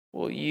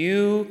Well,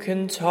 you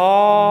can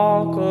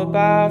talk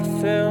about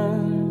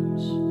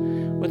films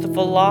with a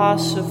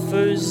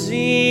philosopher's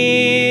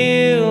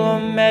zeal, or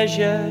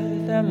measure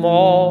them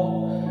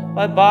all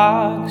by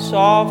box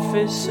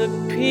office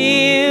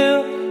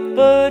appeal.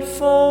 But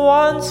for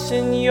once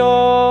in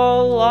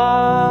your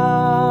life,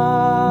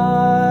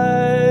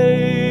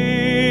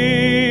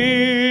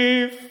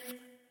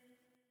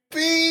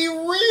 be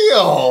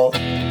real.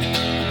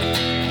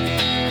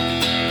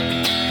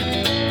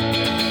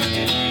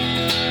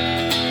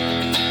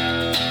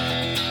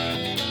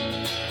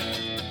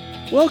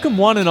 Welcome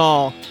one and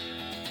all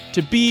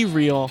to Be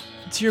Real.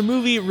 It's your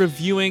movie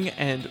reviewing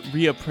and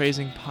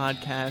reappraising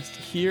podcast,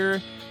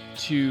 here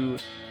to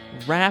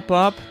wrap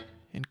up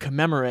and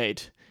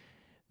commemorate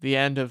the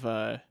end of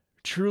a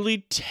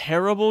truly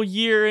terrible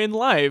year in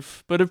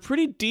life, but a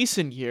pretty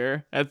decent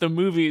year at the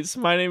movies.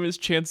 My name is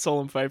Chance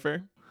Solom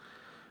Pfeiffer.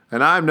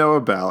 And I'm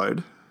Noah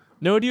Ballard.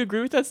 Noah, do you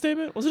agree with that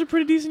statement? Was it a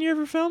pretty decent year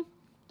for film?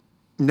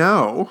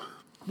 No.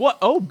 What?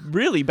 Oh,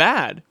 really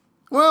bad?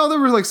 Well, there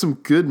were like some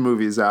good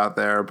movies out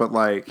there, but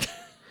like,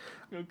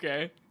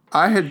 Okay.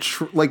 I had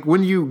like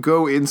when you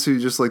go into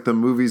just like the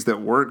movies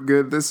that weren't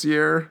good this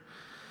year,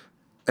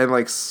 and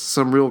like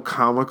some real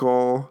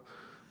comical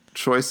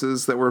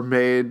choices that were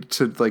made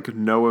to like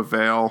no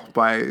avail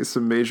by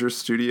some major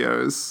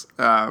studios.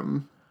 What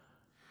are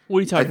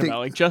you talking think-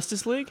 about? Like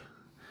Justice League?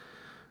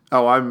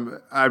 Oh,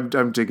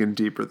 I'm digging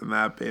deeper than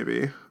that,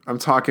 baby. I'm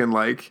talking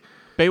like,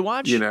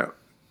 Baywatch? you know,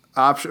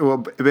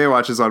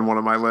 Baywatch is on one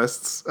of my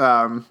lists.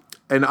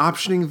 And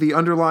optioning the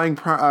underlying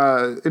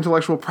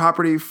intellectual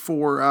property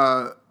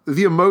for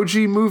the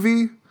Emoji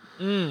Movie.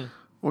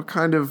 What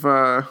kind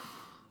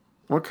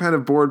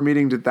of board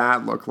meeting did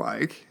that look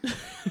like?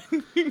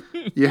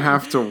 You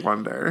have to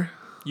wonder.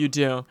 You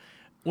do.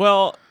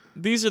 Well,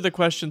 these are the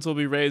questions we'll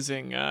be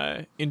raising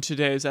in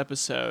today's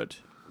episode.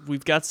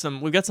 We've got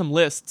some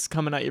lists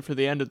coming at you for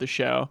the end of the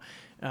show.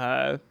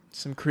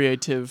 Some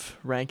creative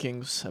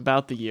rankings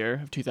about the year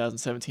of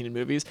 2017 in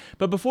movies.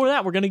 But before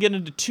that, we're going to get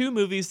into two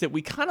movies that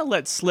we kind of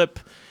let slip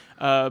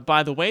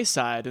by the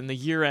wayside in the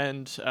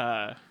year-end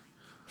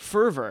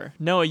fervor.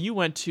 Noah, you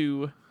went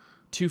to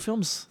two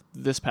films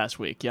this past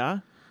week, yeah?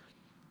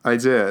 I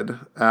did.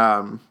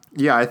 I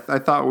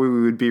thought we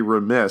would be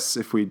remiss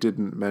if we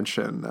didn't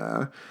mention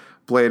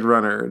Blade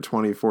Runner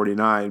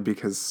 2049,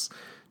 because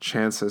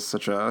Chance has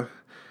such a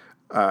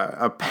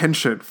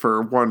penchant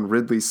for one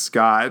Ridley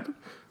Scott.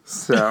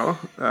 So,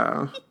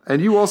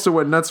 and you also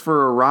went nuts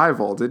for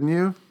Arrival, didn't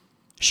you?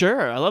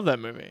 Sure, I love that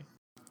movie.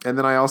 And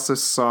then I also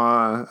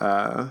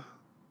saw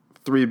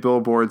 3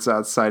 Billboards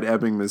Outside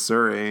Ebbing,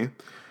 Missouri,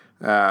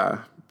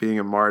 being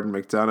a Martin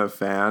McDonagh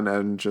fan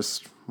and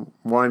just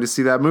wanting to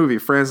see that movie,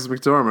 Frances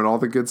McDormand, all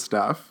the good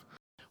stuff.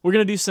 We're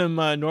going to do some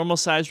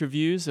normal-sized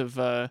reviews of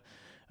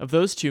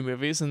those two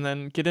movies and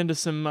then get into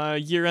some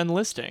year-end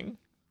listing.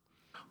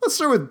 Let's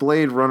start with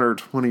Blade Runner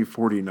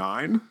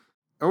 2049.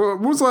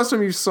 When was the last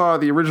time you saw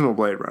the original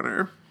Blade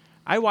Runner?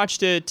 I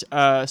watched it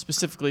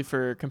specifically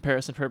for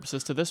comparison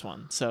purposes to this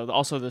one, so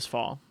also this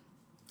fall.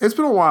 It's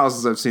been a while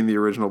since I've seen the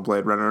original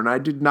Blade Runner, and I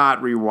did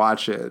not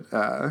rewatch it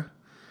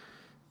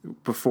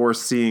before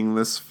seeing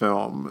this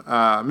film.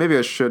 Maybe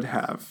I should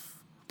have.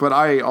 But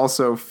I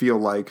also feel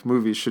like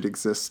movies should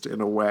exist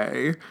in a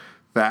way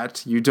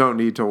that you don't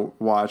need to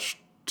watch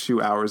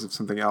 2 hours of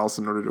something else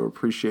in order to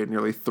appreciate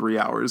nearly 3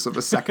 hours of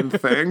a second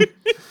thing.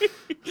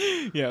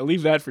 Yeah,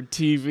 leave that for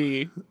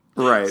TV.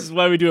 Right. This is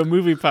why we do a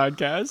movie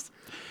podcast.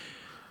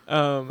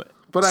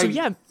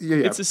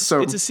 It's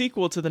a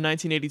sequel to the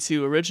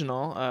 1982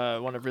 original,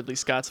 one of Ridley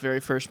Scott's very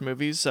first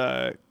movies,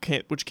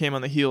 which came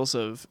on the heels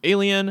of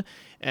Alien,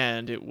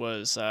 and it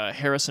was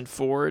Harrison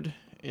Ford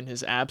in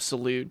his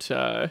absolute,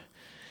 the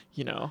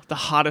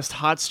hottest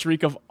hot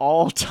streak of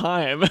all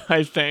time,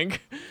 I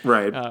think.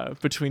 Right.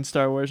 Between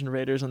Star Wars and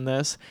Raiders and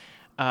this.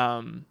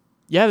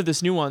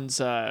 This new one's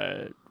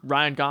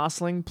Ryan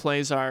Gosling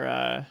plays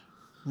our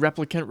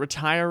replicant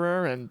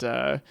retirer, and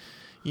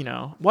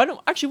why don't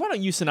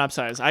you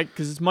synopsize?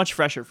 Because it's much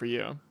fresher for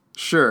you.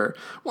 Sure.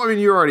 Well, I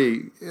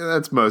mean,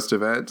 that's most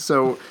of it.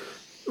 So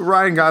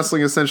Ryan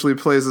Gosling essentially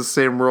plays the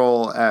same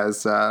role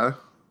as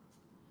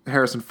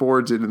Harrison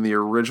Ford did in the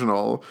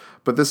original,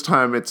 but this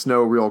time it's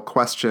no real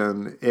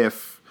question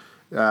if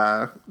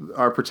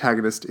our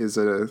protagonist is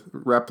a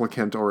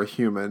replicant or a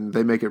human.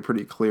 They make it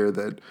pretty clear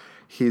that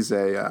he's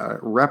a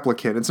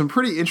replicant, and some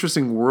pretty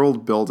interesting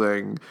world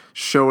building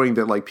showing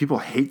that like people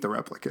hate the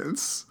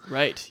replicants.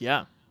 Right.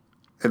 Yeah.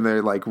 And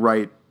they like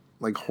write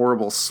like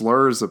horrible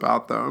slurs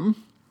about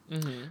them.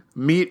 Mm-hmm.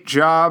 Meat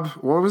job.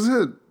 What was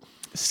it?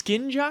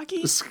 Skin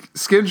jockey?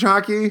 Skin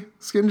jockey?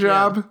 Skin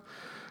job?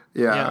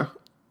 Yeah.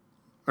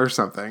 Or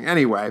something.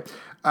 Anyway,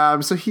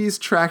 so he's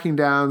tracking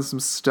down some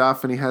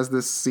stuff, and he has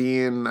this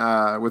scene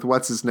with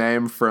what's his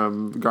name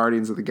from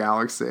Guardians of the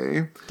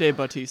Galaxy. Dave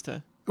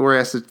Bautista. Where he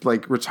has to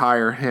like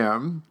retire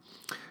him.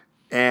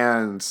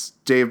 And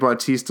Dave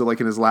Bautista,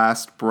 like in his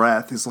last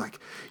breath, is like,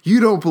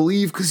 "You don't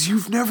believe because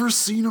you've never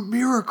seen a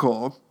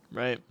miracle."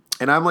 Right.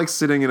 And I'm like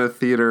sitting in a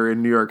theater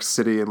in New York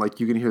City, and like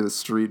you can hear the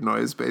street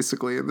noise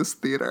basically in this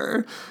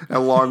theater,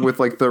 along with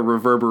like the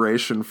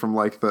reverberation from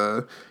like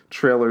the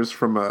trailers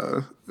from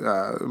a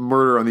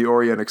Murder on the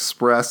Orient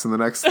Express in the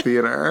next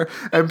theater.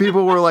 And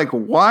people were like,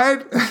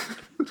 "What?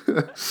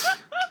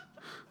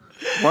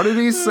 What did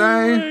he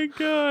say?" Oh my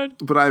god!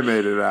 But I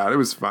made it out. It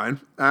was fine.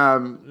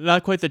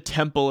 Not quite the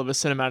temple of a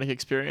cinematic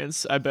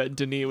experience I bet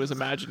Denis was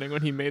imagining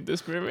when he made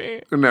this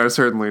movie. No,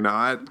 certainly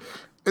not.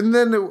 And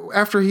then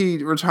after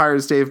he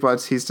retires Dave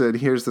Bautista and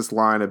hears this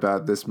line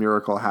about this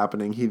miracle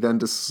happening, he then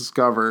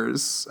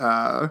discovers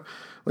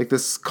like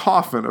this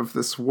coffin of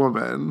this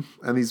woman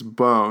and these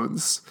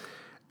bones.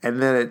 And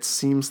then it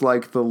seems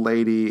like the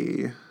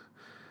lady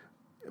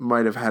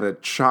might have had a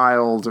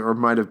child or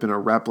might have been a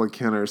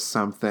replicant or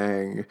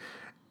something.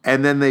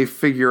 And then they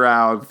figure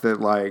out that,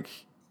 like,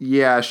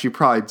 yeah, she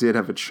probably did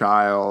have a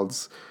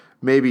child.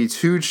 Maybe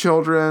 2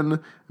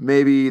 children.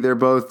 Maybe they're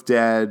both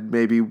dead.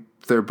 Maybe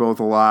they're both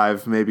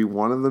alive. Maybe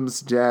one of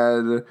them's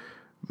dead.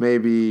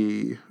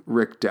 Maybe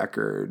Rick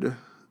Deckard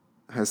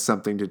has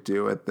something to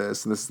do with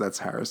this. And that's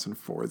Harrison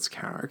Ford's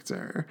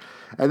character.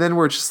 And then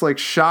we're just like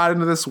shot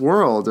into this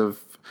world of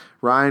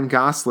Ryan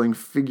Gosling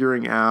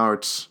figuring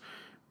out,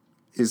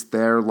 is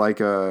there like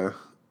a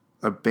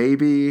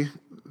baby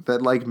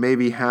that like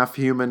maybe half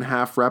human,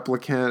 half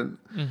replicant?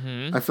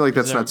 Mm-hmm. I feel like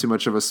that's not too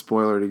much of a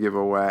spoiler to give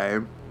away.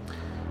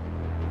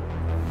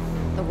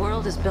 The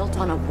world is built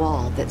on a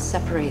wall that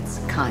separates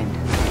kind.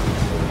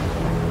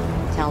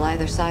 Tell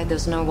either side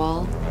there's no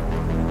wall,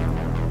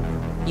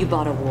 you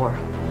bought a war.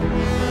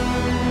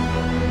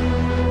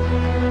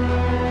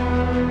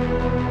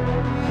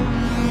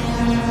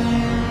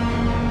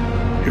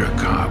 You're a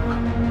cop.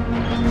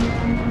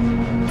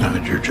 I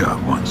had your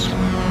job once.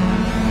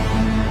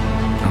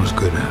 I was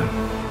good at it.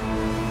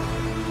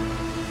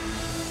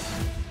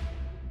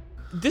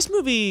 This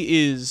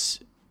movie is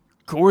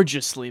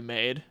gorgeously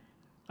made,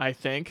 I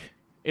think.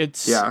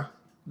 It's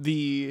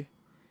in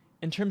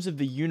terms of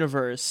the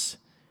universe,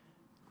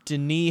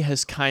 Denis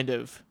has kind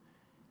of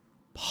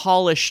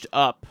polished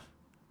up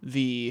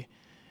the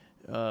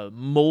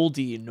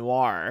moldy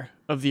noir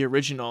of the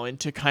original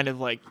into kind of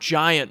like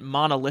giant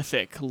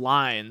monolithic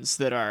lines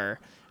that are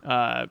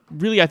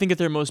really, I think, at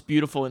their most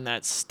beautiful in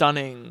that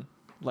stunning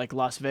like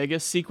Las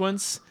Vegas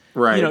sequence.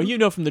 Right. You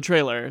know from the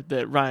trailer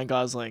that Ryan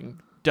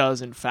Gosling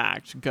does in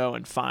fact go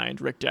and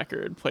find Rick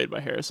Deckard, played by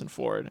Harrison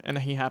Ford, and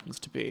he happens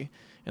to be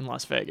in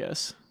Las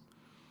Vegas.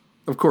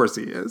 Of course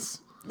he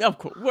is. Of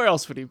course. Where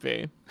else would he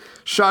be?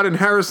 Shot in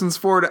Harrison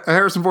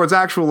Ford's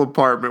actual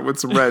apartment with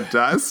some red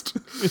dust.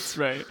 That's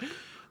right.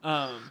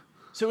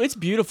 So it's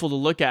beautiful to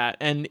look at,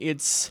 and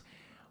it's...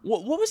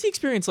 What was the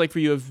experience like for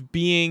you of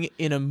being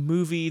in a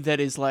movie that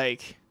is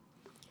like...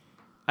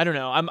 I don't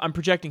know, I'm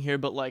projecting here,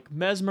 but like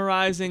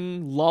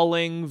mesmerizing,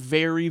 lulling,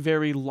 very,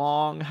 very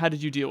long. How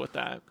did you deal with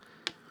that?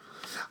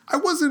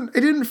 It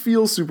didn't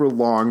feel super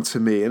long to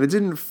me, and it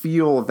didn't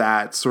feel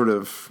that sort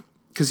of,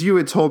 because you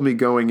had told me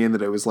going in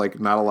that it was like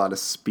not a lot of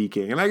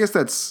speaking, and I guess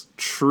that's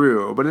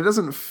true, but it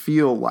doesn't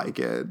feel like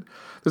it.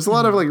 There's a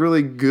lot of like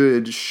really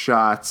good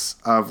shots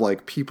of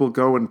like people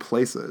going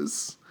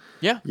places.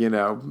 Yeah.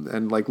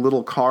 And like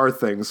little car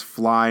things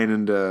flying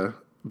into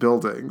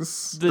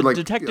buildings. The like,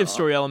 detective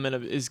story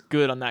element is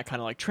good on that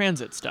kind of like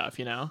transit stuff,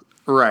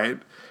 Right.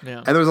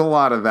 Yeah. And there's a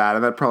lot of that,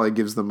 and that probably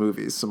gives the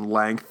movies some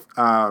length.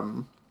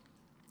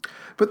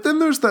 But then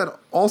there's that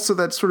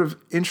sort of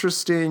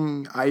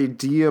interesting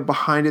idea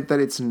behind it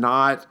that it's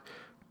not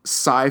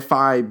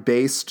sci-fi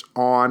based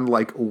on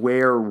like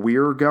where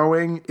we're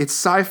going. It's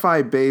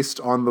sci-fi based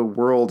on the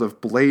world of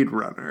Blade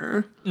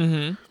Runner.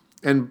 Mm-hmm.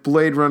 And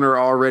Blade Runner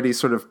already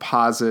sort of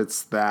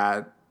posits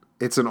that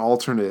it's an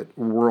alternate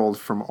world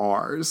from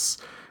ours.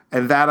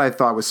 And that I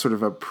thought was sort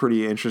of a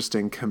pretty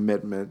interesting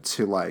commitment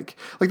to like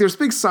there's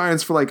big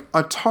science for like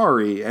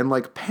Atari and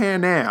like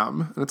Pan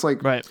Am. And it's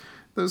like, right.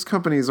 Those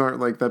companies aren't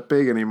like that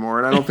big anymore.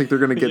 And I don't think they're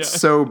going to get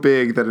so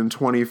big that in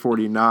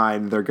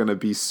 2049, they're going to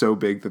be so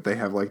big that they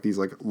have like these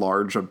like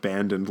large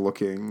abandoned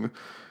looking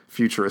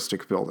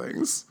futuristic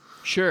buildings.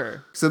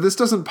 Sure. So this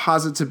doesn't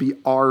posit to be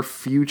our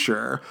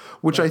future,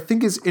 which I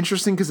think is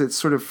interesting because it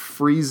sort of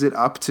frees it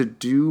up to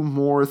do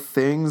more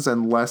things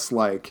and less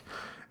like,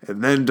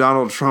 and then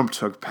Donald Trump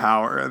took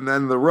power, and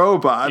then the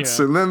robots,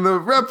 and then the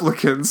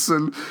replicants,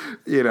 and,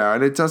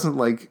 and it doesn't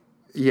like,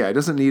 it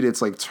doesn't need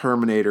its like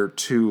Terminator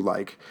 2,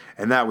 like,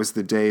 and that was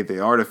the day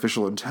the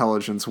artificial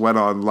intelligence went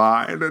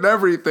online and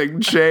everything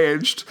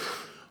changed.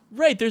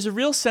 Right. There's a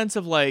real sense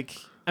of like,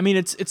 I mean,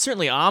 it's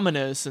certainly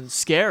ominous and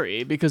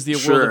scary because the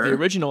world of the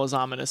original is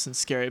ominous and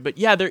scary. But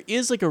yeah, there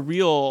is like a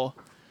real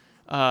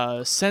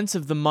sense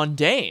of the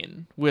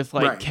mundane with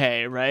like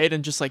K, right?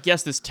 And just like,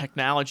 yes, this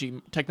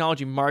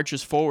technology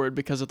marches forward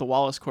because of the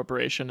Wallace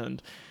Corporation,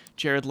 and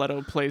Jared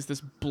Leto plays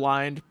this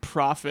blind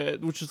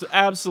prophet, which is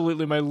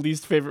absolutely my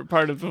least favorite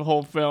part of the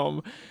whole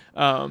film.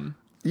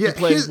 He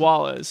plays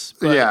Wallace.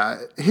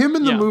 But, him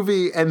in the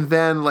movie, and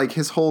then like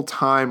his whole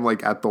time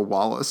like at the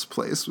Wallace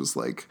place was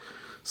like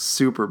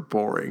super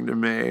boring to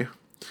me,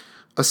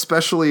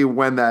 especially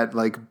when that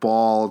like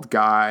bald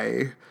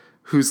guy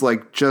who's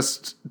like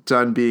just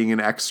done being an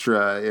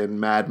extra in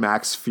Mad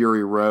Max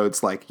Fury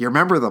Road's like, you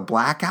remember the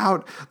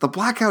blackout? The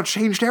blackout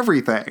changed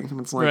everything. And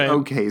it's like, Right.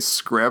 okay,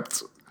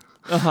 script.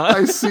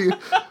 I see.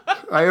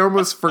 I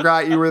almost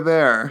forgot you were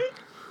there.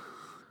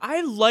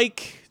 I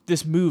like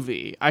this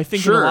movie. I think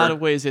in Sure. a lot of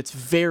ways it's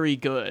very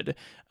good.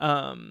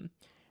 I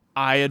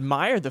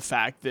admire the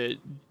fact that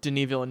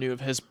Denis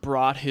Villeneuve has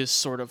brought his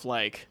sort of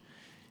like,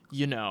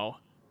 you know,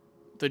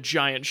 the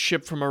giant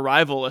ship from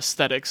Arrival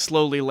aesthetic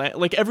slowly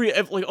like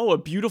a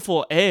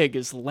beautiful egg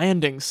is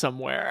landing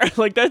somewhere.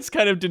 Like that's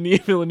kind of Denis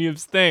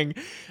Villeneuve's thing.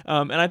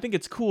 And I think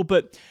it's cool,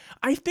 but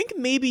I think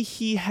maybe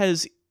he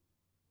has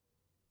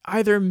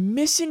either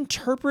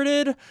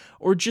misinterpreted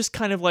or just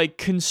kind of like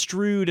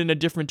construed in a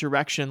different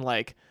direction,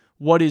 like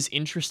what is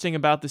interesting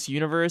about this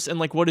universe and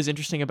like what is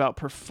interesting about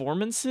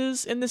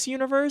performances in this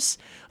universe.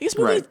 I guess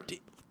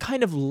movie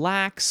kind of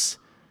lacks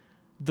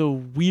the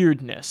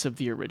weirdness of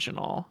the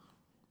original.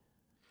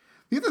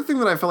 The other thing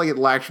that I felt like it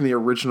lacked from the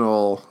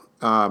original,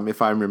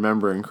 if I'm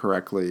remembering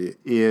correctly,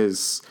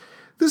 is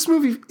this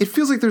movie, it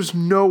feels like there's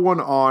no one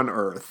on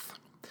Earth.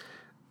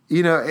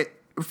 You know,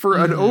 for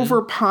an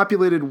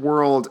overpopulated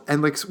world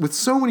and like with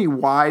so many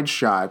wide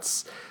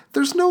shots,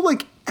 there's no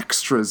like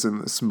extras in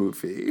this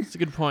movie. That's a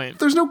good point.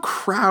 There's no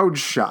crowd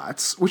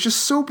shots, which is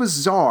so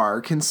bizarre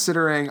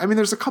considering, I mean,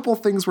 there's a couple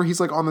things where he's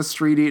like on the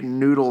street eating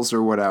noodles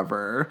or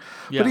whatever.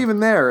 Yeah. But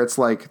even there, it's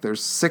like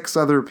there's 6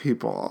 other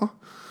people.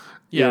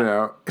 Yeah. You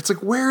know, it's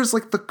like, where's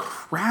like the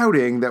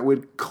crowding that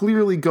would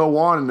clearly go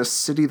on in a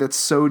city that's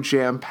so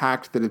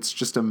jam-packed that it's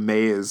just a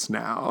maze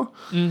now?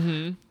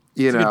 Mm-hmm.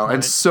 You know,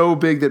 and so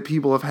big that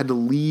people have had to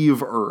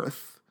leave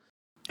Earth.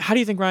 How do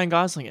you think Ryan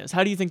Gosling is?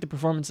 How do you think the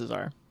performances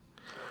are?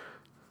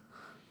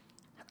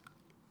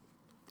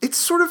 It's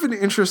sort of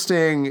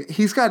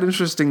he's got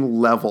interesting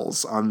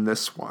levels on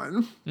this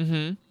one.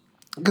 Mm-hmm.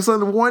 Because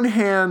on the one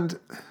hand,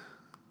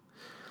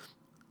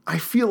 I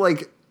feel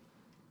like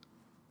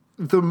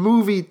the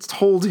movie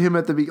told him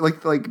at the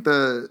like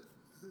the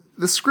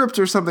script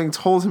or something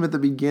told him at the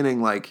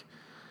beginning, like,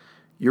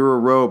 you're a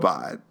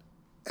robot.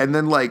 And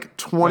then like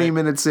 20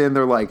 minutes in,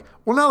 they're like,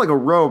 well, not like a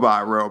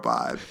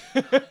robot.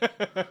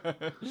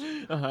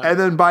 And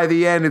then by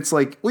the end, it's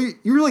like, well,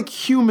 you're like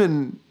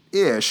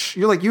human-ish.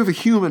 You're like, you have a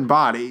human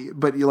body,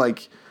 but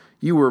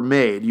you were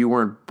made. You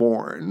weren't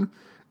born.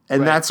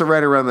 And that's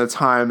right around the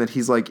time that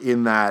he's like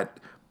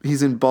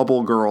he's in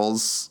Bubble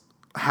Girl's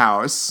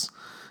house.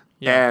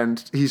 Yeah.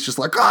 And he's just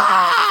like,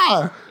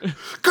 ah!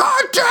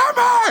 God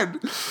damn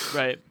it!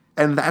 Right.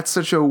 And that's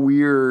such a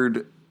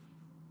weird...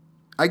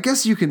 I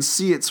guess you can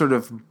see it sort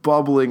of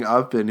bubbling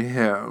up in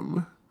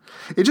him.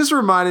 It just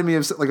reminded me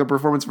of like a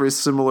performance very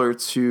similar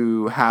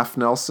to Half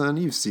Nelson.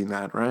 You've seen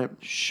that, right?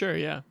 Sure,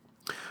 yeah.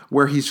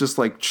 Where he's just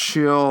like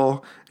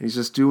chill, and he's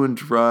just doing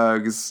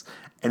drugs,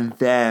 and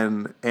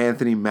then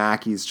Anthony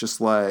Mackie's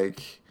just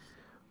like,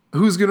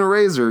 who's gonna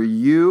raise her?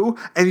 You?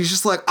 And he's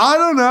just like, I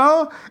don't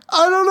know.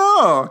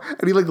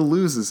 And he like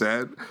loses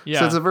it.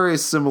 Yeah. So it's a very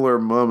similar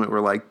moment where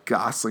like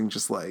Gosling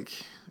just like,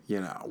 you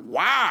know,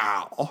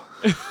 wow.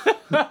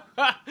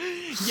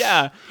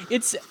 Yeah,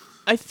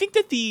 I think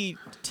that the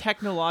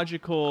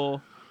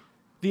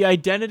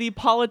identity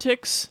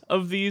politics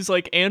of these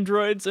like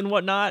androids and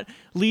whatnot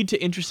lead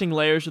to interesting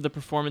layers of the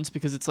performance,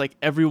 because it's like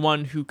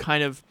everyone who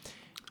kind of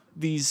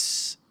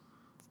these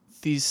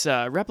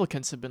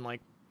replicants have been like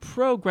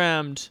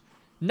programmed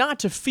not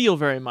to feel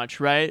very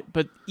much, right?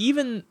 But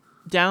even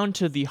down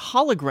to the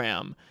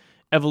hologram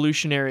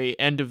evolutionary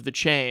end of the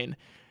chain,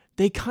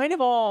 they kind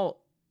of all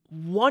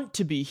want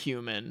to be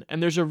human.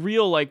 And there's a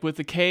real, like, with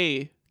the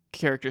K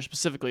character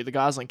specifically, the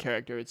Gosling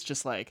character, it's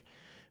just like,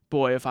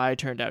 boy, if I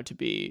turned out to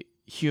be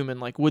human,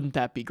 like, wouldn't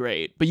that be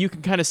great? But you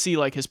can kind of see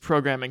like his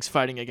programming's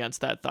fighting against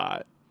that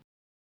thought.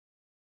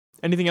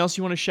 Anything else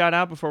you want to shout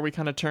out before we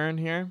kind of turn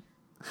here?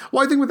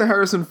 Well, I think with the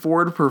Harrison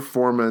Ford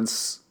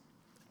performance,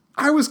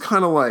 I was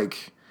kind of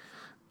like,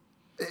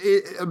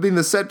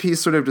 the set piece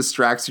sort of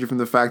distracts you from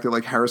the fact that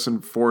like Harrison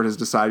Ford has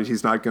decided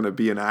he's not going to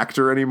be an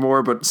actor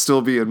anymore, but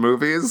still be in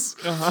movies.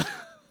 Uh-huh.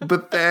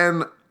 But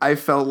then I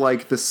felt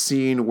like the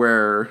scene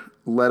where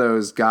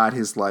Leto's got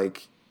his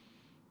like,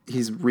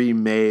 he's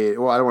remade.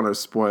 Well, I don't want to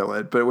spoil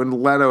it, but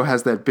when Leto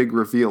has that big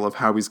reveal of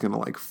how he's going to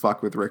like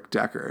fuck with Rick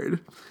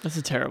Deckard. That's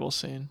a terrible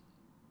scene.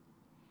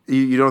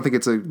 You don't think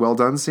it's a well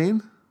done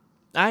scene?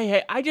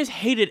 I just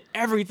hated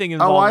everything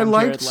involving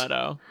Jared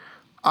Leto.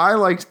 I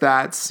liked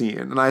that scene,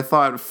 and I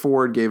thought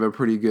Ford gave a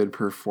pretty good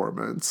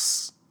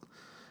performance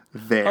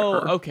there. Oh,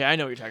 okay, I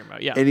know what you're talking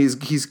about. Yeah, and he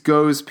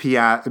goes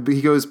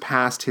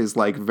past his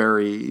like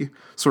very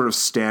sort of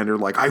standard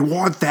like, I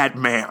want that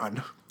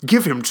man,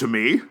 give him to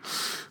me.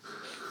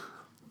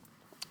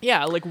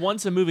 Yeah, like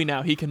once a movie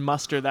now, he can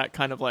muster that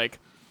kind of like,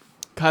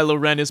 Kylo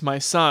Ren is my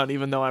son,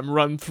 even though I'm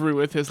run through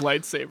with his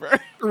lightsaber.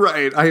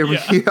 Right,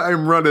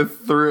 I'm running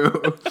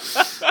through.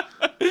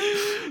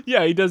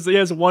 Yeah, he does. He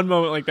has one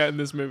moment like that in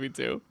this movie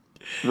too.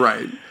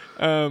 Right.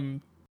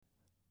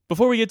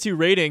 Before we get to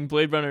rating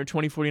Blade Runner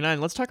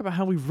 2049, let's talk about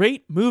how we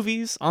rate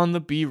movies on the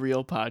Be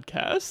Real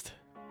podcast.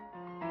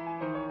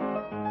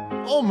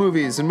 All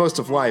movies and most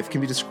of life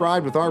can be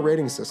described with our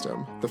rating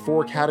system. The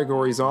 4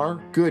 categories are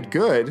good,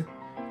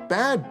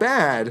 bad,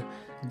 bad,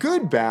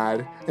 good,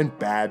 bad, and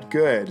bad,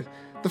 good.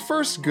 The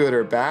first good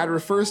or bad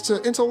refers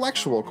to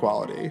intellectual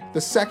quality. The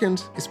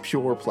second is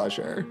pure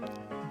pleasure.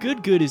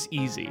 Good is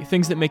easy.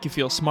 Things that make you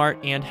feel smart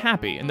and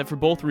happy, and that for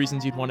both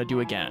reasons you'd want to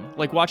do again.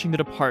 Like watching The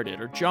Departed,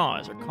 or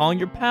Jaws, or calling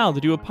your pal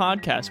to do a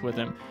podcast with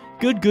him.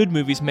 Good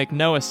movies make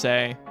Noah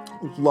say,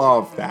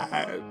 Love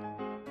that.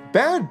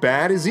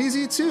 Bad is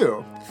easy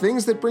too.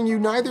 Things that bring you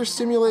neither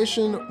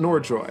stimulation nor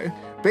joy.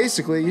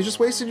 Basically, you just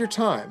wasted your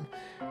time.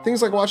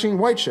 Things like watching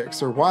White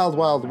Chicks or Wild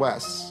Wild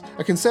West,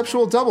 a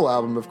conceptual double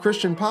album of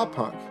Christian pop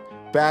punk.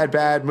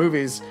 Bad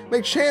movies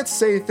make Chance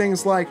say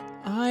things like,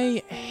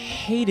 I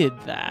hated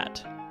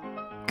that.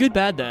 Good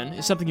Bad, then,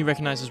 is something you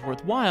recognize as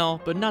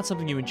worthwhile, but not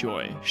something you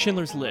enjoy.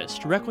 Schindler's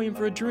List, Requiem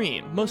for a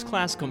Dream, most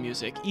classical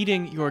music,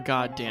 eating your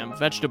goddamn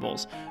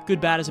vegetables.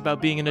 Good Bad is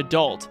about being an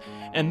adult,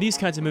 and these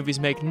kinds of movies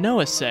make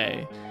Noah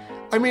say,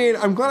 I mean,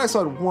 I'm glad I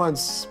saw it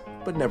once,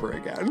 but never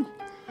again.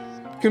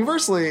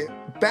 Conversely,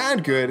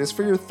 Bad Good is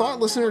for your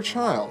thoughtless inner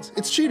child.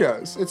 It's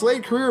Cheetos, it's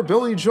late career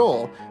Billy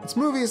Joel, it's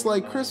movies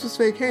like Christmas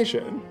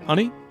Vacation,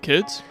 Honey,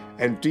 Kids,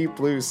 and Deep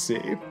Blue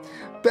Sea.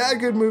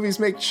 Bad Good movies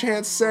make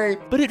Chance say,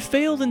 but it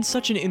failed in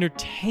such an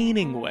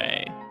entertaining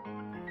way.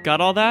 Got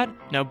all that?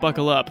 Now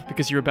buckle up,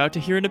 because you're about to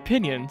hear an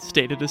opinion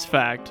stated as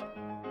fact.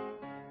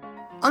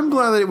 I'm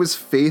glad that it was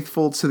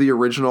faithful to the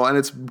original, and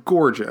it's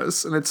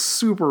gorgeous, and it's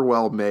super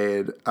well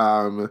made.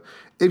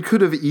 It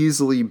could have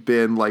easily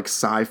been like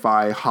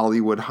sci-fi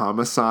Hollywood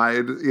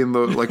homicide in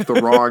the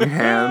wrong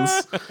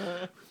hands.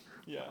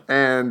 Yeah.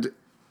 And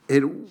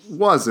it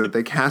wasn't.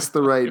 They cast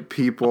the right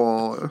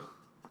people.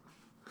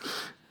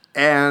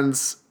 And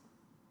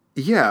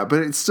yeah, but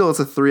it's a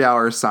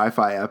 3-hour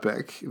sci-fi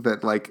epic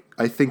that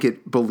I think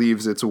it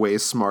believes it's way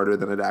smarter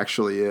than it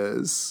actually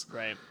is.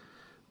 Right.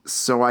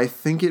 So I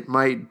think it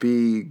might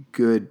be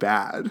good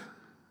bad.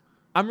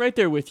 I'm right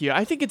there with you.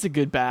 I think it's a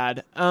good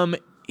bad.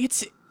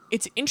 It's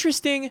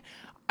interesting.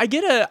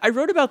 I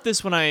wrote about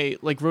this when I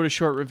wrote a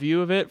short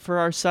review of it for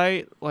our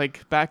site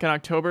back in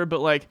October,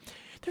 but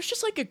there's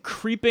just a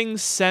creeping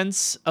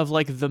sense of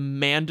the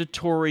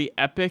mandatory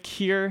epic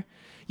here.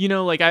 You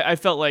know, I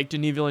felt like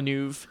Denis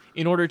Villeneuve,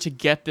 in order to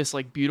get this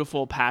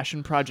beautiful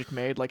passion project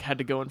made, had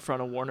to go in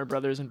front of Warner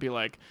Brothers and be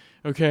like,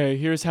 okay,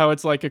 here's how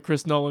it's like a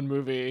Chris Nolan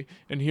movie,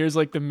 and here's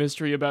the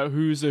mystery about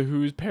who's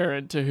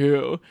parent to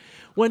who.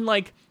 When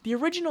the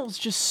original's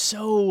just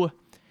so,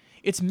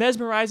 it's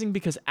mesmerizing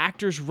because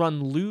actors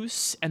run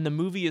loose, and the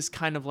movie is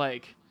kind of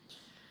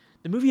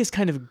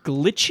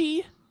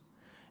glitchy.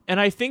 And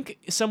I think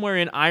somewhere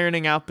in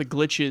ironing out the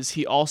glitches,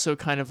 he also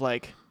kind of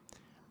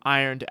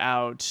ironed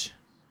out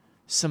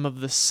some of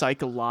the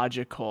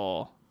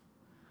psychological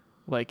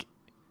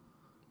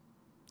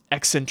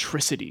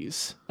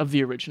eccentricities of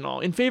the original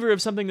in favor of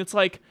something that's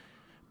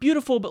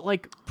beautiful but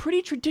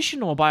pretty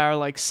traditional by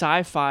our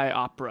sci-fi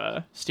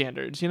opera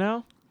standards, you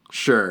know?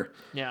 Sure.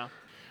 Yeah.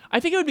 I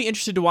think I would be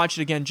interested to watch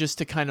it again just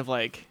to kind of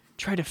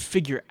try to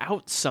figure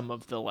out some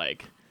of the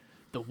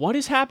what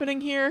is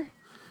happening here.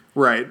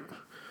 Right.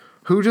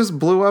 Who just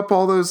blew up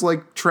all those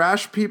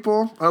trash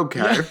people? Okay.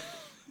 Yeah.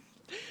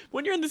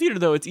 When you're in the theater,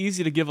 though, it's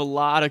easy to give a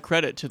lot of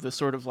credit to the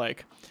sort of I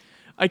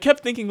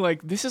kept thinking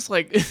this is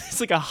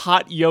it's a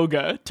hot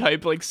yoga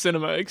type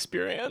cinema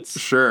experience.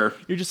 Sure.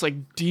 You're just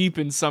deep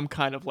in some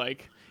kind of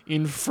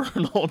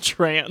infernal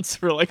trance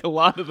for a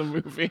lot of the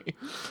movie.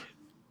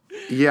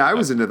 Yeah, I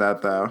was into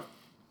that though.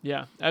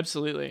 Yeah,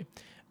 absolutely.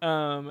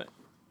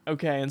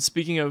 Okay, and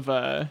speaking of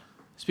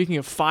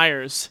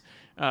fires,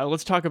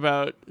 let's talk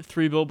about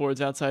 3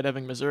 billboards outside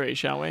Ebbing, Missouri,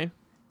 shall we?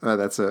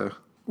 That's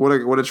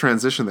what a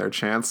transition there,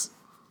 Chance.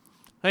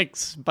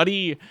 Thanks,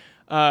 buddy.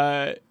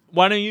 Why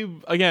don't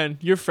you, again,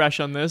 you're fresh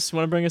on this.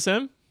 Want to bring us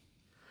in?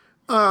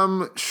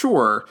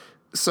 Sure.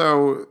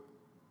 So,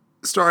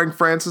 starring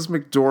Frances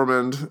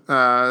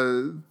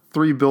McDormand,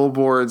 3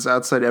 billboards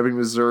outside Ebbing,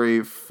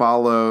 Missouri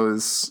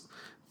follows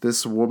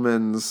this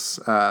woman's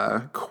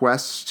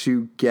quest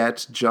to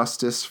get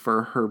justice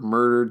for her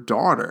murdered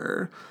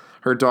daughter.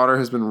 Her daughter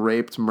has been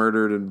raped,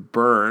 murdered, and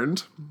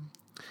burned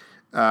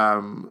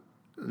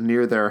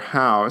near their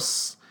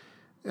house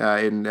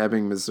in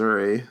Ebbing,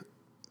 Missouri.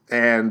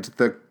 And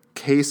the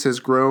case has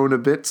grown a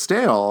bit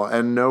stale,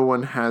 and no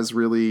one has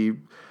really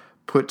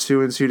put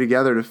 2 and 2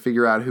 together to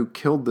figure out who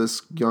killed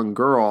this young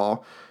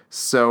girl.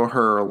 So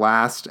her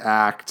last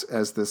act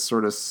as this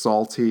sort of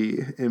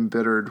salty,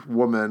 embittered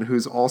woman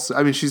who's also,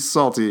 I mean, she's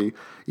salty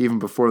even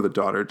before the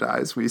daughter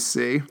dies, we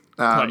see.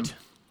 Right.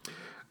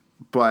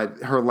 But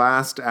her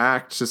last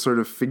act to sort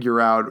of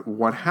figure out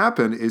what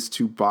happened is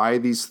to buy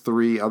these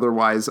 3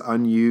 otherwise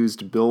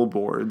unused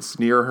billboards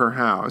near her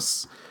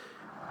house.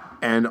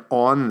 And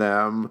on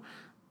them,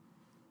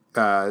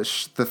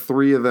 the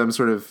 3 of them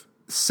sort of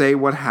say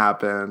what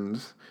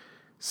happened,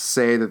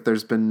 say that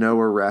there's been no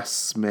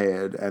arrests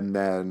made, and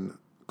then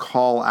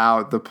call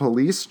out the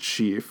police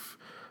chief,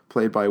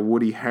 played by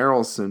Woody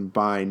Harrelson,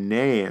 by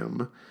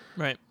name.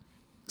 Right.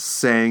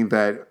 saying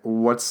that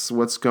what's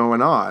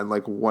going on?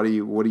 Like, what are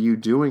you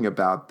doing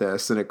about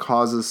this? And it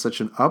causes such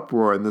an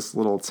uproar in this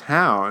little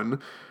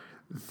town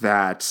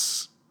that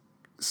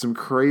some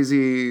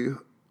crazy,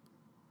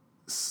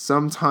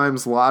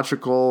 sometimes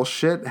logical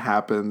shit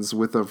happens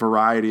with a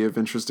variety of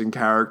interesting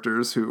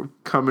characters who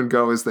come and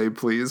go as they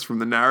please from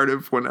the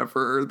narrative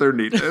whenever they're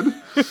needed.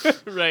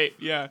 Right,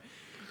 yeah.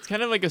 It's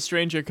kind of like a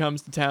stranger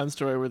comes to town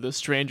story where the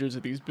strangers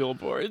are these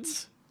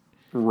billboards.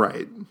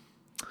 Right.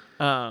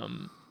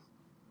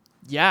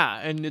 Yeah,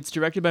 and it's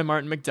directed by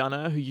Martin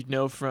McDonagh, who you'd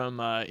know from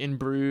In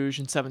Bruges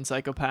and Seven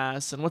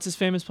Psychopaths. And what's his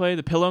famous play?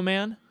 The Pillow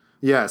Man?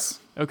 Yes.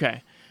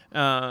 Okay.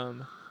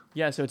 So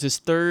it's his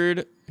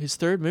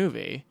third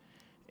movie.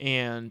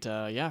 And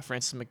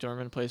Frances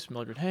McDormand plays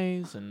Mildred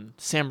Hayes, and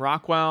Sam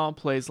Rockwell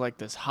plays like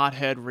this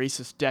hothead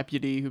racist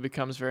deputy who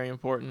becomes very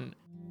important.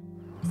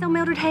 So,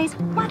 Mildred Hayes,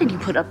 why did you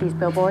put up these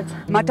billboards?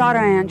 My daughter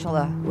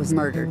Angela was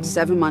murdered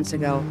 7 months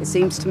ago. It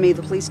seems to me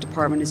the police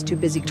department is too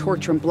busy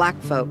torturing black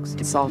folks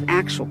to solve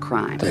actual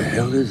crime. The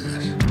hell is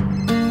this?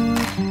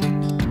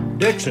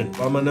 Dixon,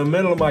 I'm in the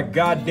middle of my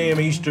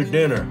goddamn Easter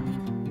dinner.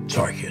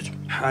 Sorry, kids.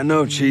 I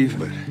know, Chief,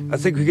 but I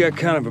think we got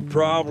kind of a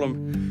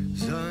problem.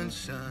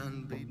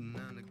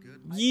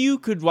 You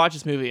could watch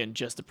this movie and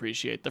just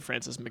appreciate the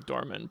Frances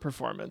McDormand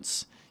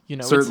performance. You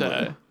know,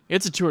 Certainly.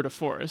 it's a tour de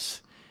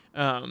force.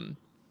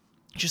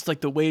 Just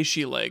like the way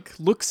she like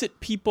looks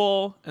at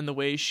people and the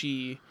way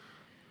she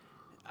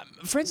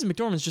Frances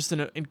McDormand is just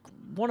in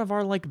one of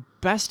our like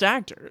best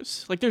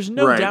actors. Like there's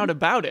no doubt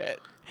about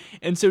it.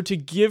 And so to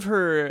give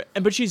her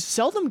but she's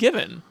seldom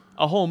given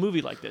a whole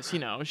movie like this, you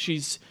know.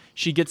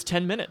 She gets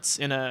 10 minutes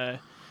in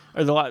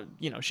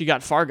she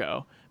got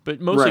Fargo, but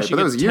mostly Right, but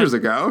that was years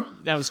ago.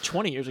 That was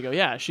 20 years ago.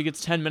 Yeah, she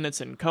gets 10 minutes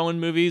in Coen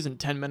movies and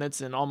 10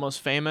 minutes in Almost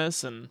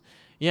Famous, and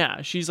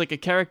yeah, she's like a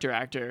character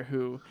actor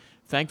who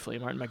thankfully,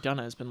 Martin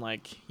McDonagh has been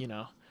like, you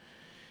know,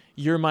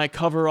 you're my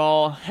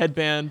coverall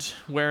headband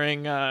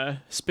wearing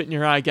spit in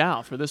your eye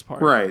gal for this part.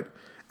 Right.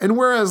 And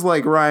whereas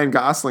like Ryan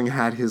Gosling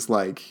had his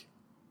like,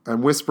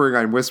 I'm whispering,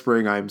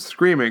 I'm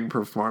screaming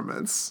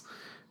performance,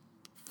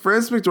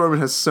 Frances McDormand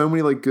has so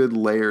many like good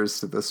layers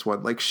to this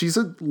one. Like she's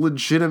a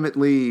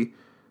legitimately...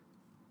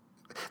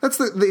 That's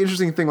the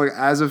interesting thing, like,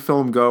 as a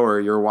film goer,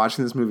 you're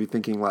watching this movie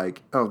thinking,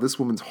 like, oh, this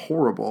woman's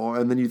horrible,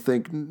 and then you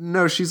think,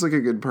 no, she's, like, a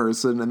good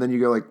person, and then you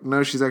go, like,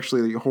 no, she's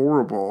actually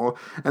horrible,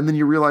 and then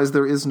you realize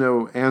there is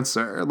no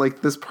answer.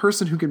 Like, this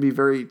person who can be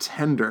very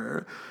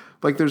tender,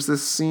 like, there's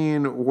this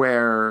scene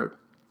where,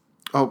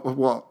 oh,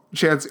 well,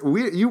 Chance,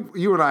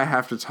 you and I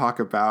have to talk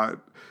about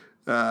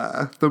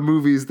the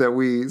movies that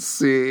we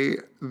see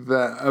with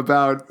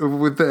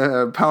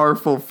the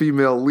powerful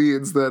female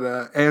leads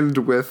that end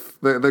with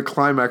the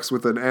climax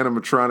with an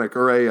animatronic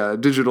or a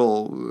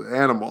digital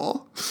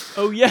animal.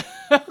 Oh, yeah.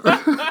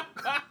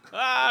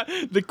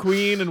 The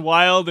Queen and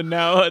Wild and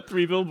now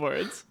 3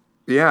 Billboards.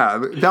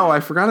 Yeah. No, I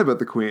forgot about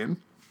the Queen.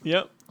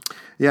 Yep.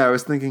 Yeah, I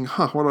was thinking,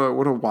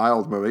 what a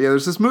wild moment. Yeah,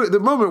 there's this the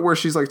moment where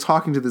she's like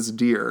talking to this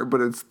deer,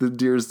 but the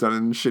deer's done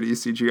in shitty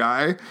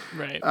CGI.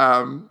 Right.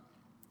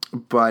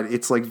 But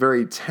it's like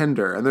very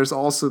tender. And there's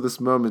also this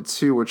moment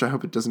too, which I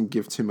hope it doesn't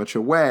give too much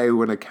away,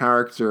 when a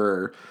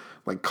character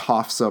like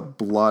coughs up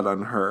blood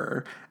on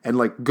her, and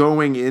like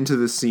going into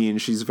the scene,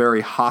 she's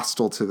very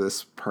hostile to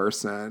this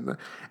person.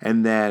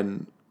 And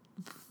then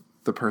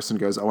the person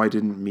goes, oh, I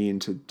didn't mean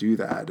to do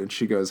that. And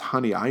she goes,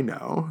 honey, I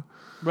know.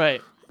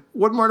 Right.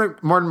 What Martin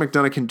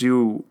McDonagh can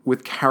do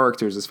with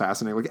characters is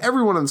fascinating. Like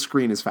everyone on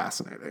screen is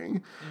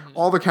fascinating. Mm-hmm.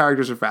 All the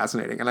characters are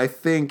fascinating. And I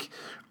think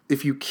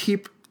if you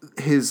keep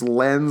his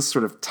lens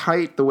sort of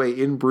tight the way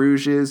In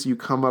Bruges is, you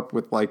come up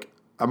with like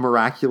a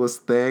miraculous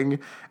thing.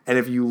 And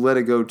if you let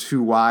it go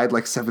too wide,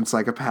 like Seven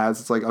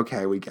Psychopaths, it's like,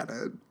 okay, we get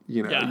it.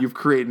 You know, You've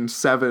created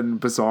 7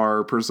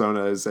 bizarre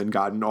personas and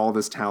gotten all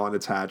this talent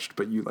attached,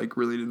 but you like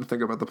really didn't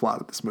think about the plot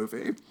of this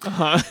movie.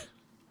 Uh-huh.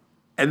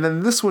 And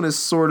then this one is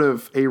sort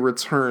of a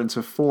return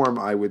to form,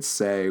 I would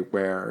say,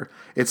 where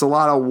it's a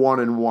lot of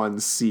 1-on-1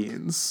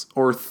 scenes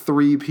or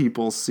 3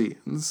 people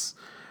scenes,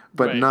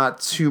 but not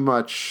too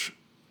much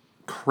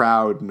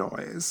crowd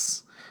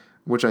noise,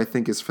 which I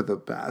think is for the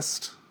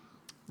best.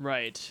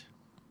 Right.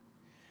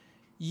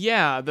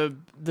 Yeah,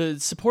 the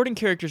supporting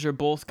characters are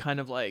both kind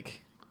of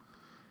like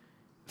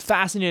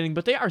fascinating,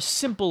 but they are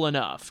simple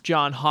enough.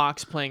 John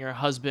Hawkes playing her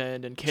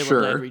husband, and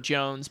Caleb Landry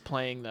Jones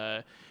playing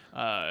the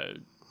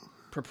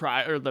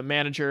proprietor, the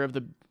manager of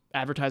the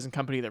advertising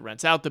company that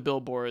rents out the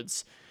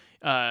billboards,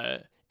 and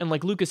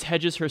like Lucas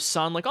Hedges, her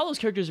son. Like all those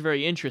characters are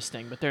very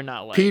interesting, but they're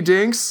not like P.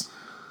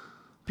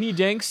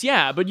 Dinks,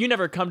 yeah, but you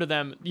never come to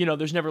them, you know,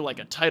 there's never like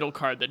a title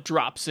card that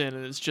drops in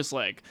and it's just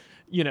like,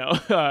 you know,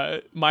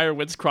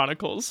 Meyerowitz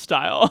Chronicles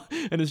style,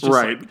 and it's just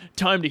like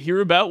time to hear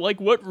about like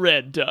what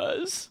Red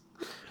does.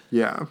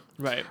 Yeah.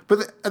 Right.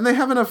 And they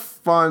have enough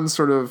fun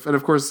sort of, and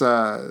of course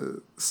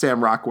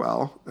Sam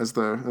Rockwell as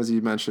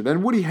you mentioned,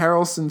 and Woody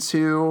Harrelson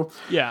too.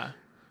 Yeah.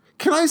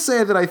 Can I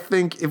say that I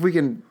think, if we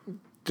can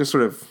just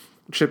sort of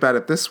chip at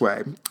it this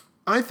way,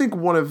 I think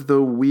one of the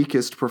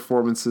weakest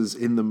performances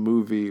in the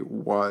movie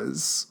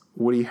was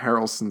Woody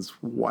Harrelson's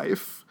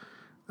wife.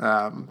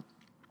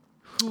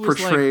 Who was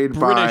portrayed like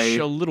British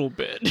by a little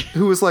bit.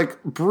 who was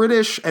like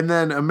British and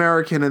then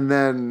American and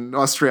then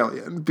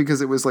Australian,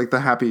 because it was like the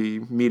happy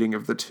meeting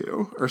of the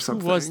two or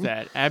something. Who was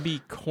that?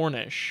 Abby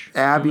Cornish.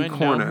 Abby Do I know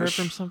her Cornish.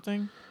 from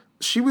something?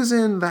 She was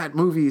in that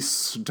movie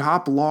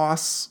Stop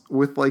Loss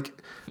with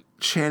like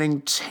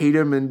Channing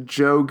Tatum and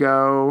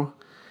Jogo.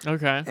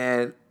 Okay.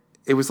 And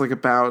it was like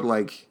about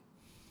like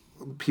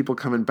people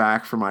coming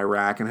back from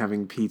Iraq and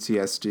having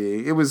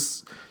PTSD. It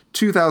was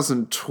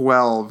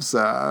 2012's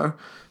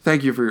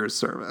Thank You for Your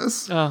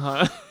Service.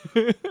 Uh-huh.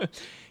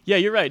 Yeah,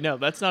 you're right. No,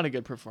 that's not a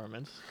good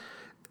performance.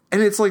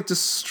 And it's like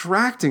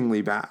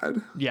distractingly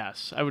bad.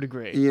 Yes, I would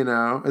agree. You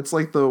know, it's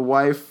like the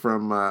wife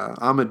from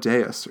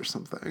Amadeus or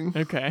something.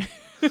 Okay.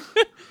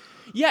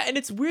 Yeah, and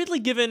it's weirdly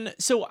given.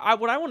 So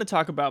what I want to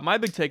talk about, my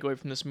big takeaway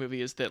from this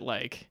movie is that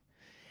like,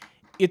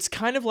 it's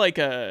kind of like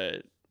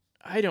I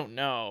don't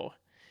know,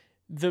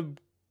 the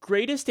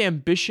greatest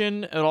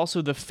ambition and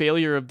also the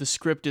failure of the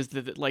script is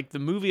that like the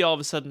movie all of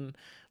a sudden,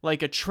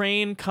 like a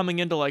train coming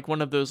into like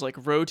one of those like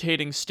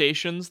rotating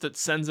stations that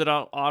sends it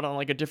out on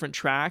like a different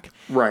track,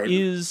 right,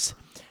 is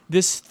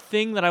this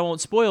thing that I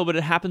won't spoil, but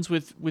it happens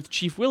with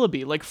Chief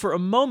Willoughby. Like for a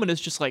moment,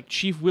 it's just like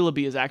Chief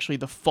Willoughby is actually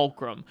the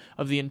fulcrum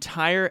of the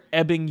entire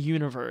Ebbing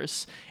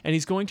universe, and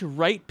he's going to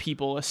write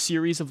people a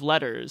series of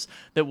letters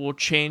that will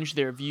change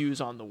their views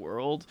on the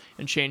world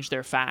and change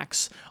their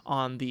facts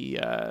on the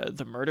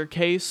murder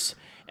case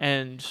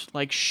and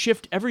like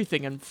shift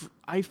everything. And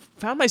I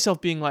found myself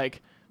being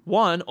like,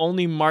 one,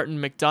 only Martin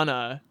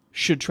McDonagh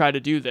should try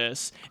to do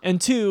this, and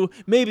two,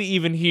 maybe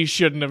even he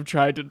shouldn't have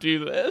tried to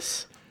do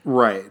this.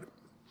 Right.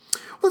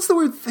 What's the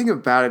weird thing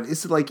about it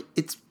is like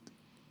it's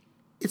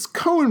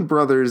Coen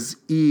Brothers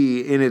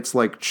in its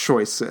like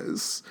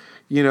choices,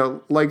 you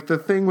know, like the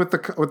thing with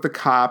the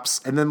cops,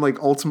 and then like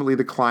ultimately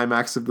the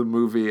climax of the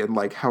movie and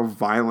like how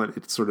violent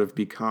it sort of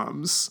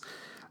becomes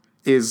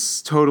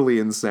is totally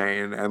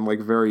insane and like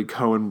very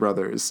Coen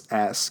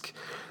Brothers-esque.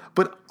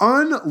 But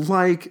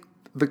unlike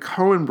the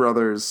Coen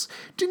Brothers,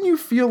 didn't you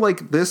feel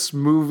like this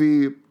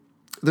movie,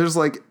 there's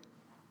like,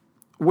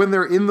 when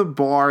they're in the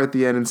bar at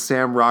the end and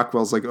Sam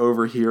Rockwell's like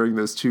overhearing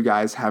those two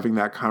guys having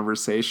that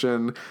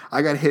conversation,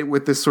 I got hit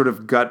with this sort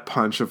of gut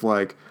punch of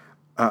like,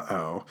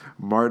 uh-oh,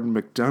 Martin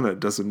McDonagh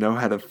doesn't know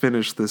how to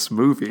finish this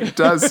movie,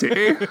 does he?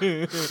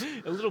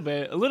 A little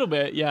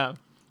bit, yeah.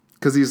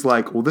 Because he's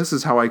like, well, this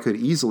is how I could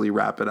easily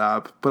wrap it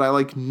up, but I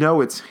like know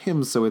it's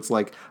him, so it's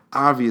like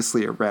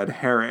obviously a red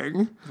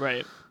herring.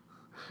 Right.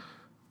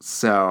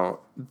 So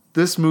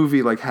this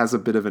movie like has a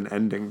bit of an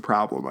ending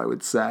problem, I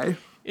would say.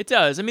 It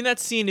does. I mean, that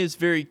scene is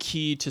very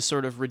key to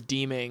sort of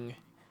redeeming,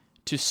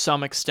 to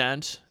some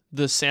extent,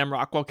 the Sam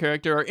Rockwell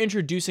character, or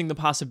introducing the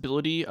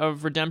possibility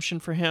of redemption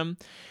for him.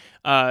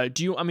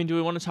 Do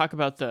we want to talk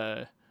about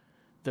the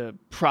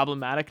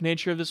problematic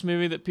nature of this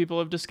movie that people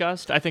have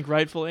discussed? I think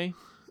rightfully.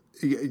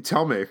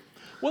 Tell me.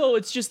 Well,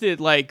 it's just that,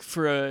 like,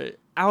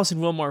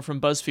 Alison Wilmore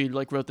from BuzzFeed,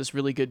 like, wrote this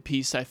really good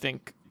piece, I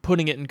think,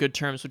 putting it in good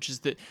terms, which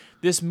is that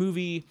this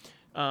movie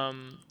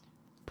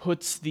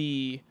puts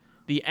the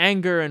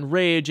anger and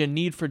rage and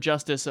need for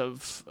justice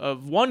of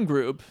one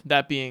group,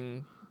 that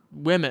being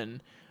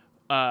women,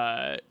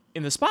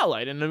 in the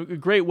spotlight in a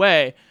great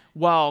way,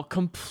 while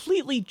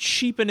completely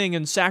cheapening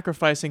and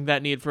sacrificing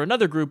that need for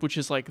another group, which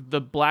is like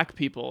the black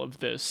people of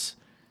this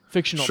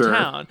fictional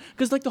town.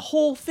 Because like the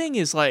whole thing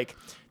is like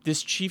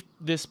this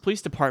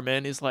police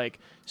department is like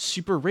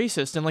super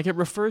racist, and like it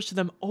refers to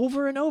them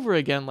over and over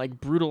again,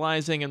 like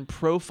brutalizing and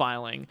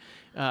profiling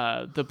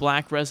the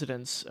black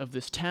residents of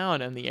this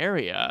town and the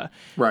area.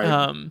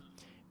 Right.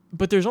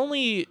 But there's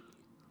only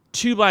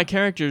two black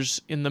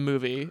characters in the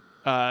movie.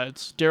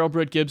 It's Daryl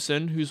Britt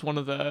Gibson, who's one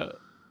of the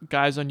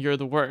guys on You're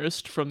the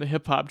Worst from the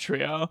hip hop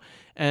trio,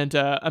 and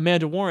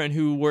Amanda Warren,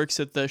 who works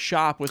at the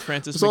shop with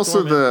Francis McDormand. There's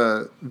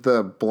also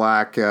the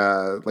black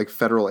like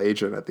federal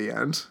agent at the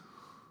end.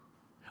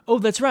 Oh,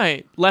 that's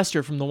right.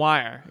 Lester from The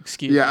Wire,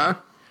 excuse me. Yeah.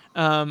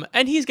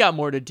 And he's got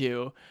more to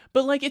do.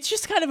 But like it's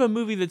just kind of a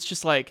movie that's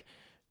just like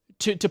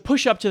to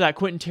push up to that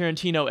Quentin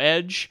Tarantino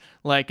edge.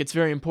 Like it's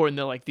very important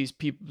that like these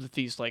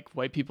like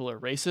white people are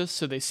racist,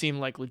 so they seem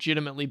like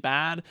legitimately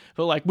bad.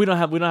 But like we don't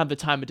have the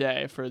time of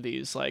day for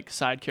these like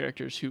side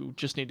characters who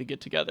just need to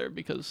get together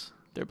because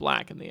they're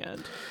black in the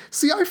end.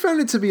 See, I found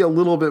it to be a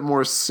little bit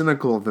more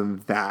cynical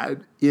than that,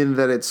 in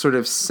that it's sort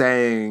of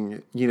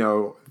saying, you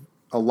know,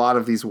 a lot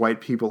of these white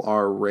people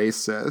are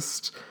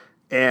racist,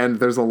 and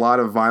there's a lot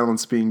of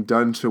violence being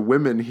done to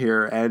women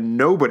here, and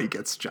nobody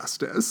gets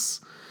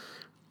justice.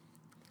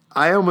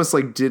 I almost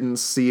like didn't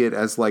see it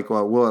as like,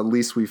 well, at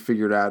least we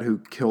figured out who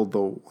killed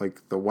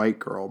the white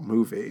girl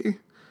movie,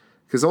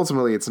 because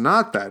ultimately it's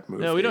not that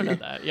movie. No, we don't know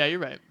that. Yeah, you're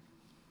right.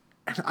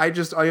 And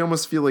I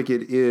almost feel like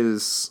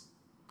it's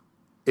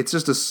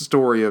just a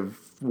story of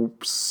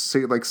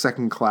like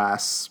second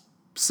class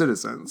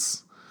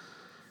citizens,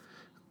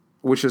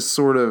 which is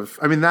sort of,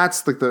 I mean,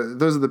 that's like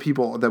those are the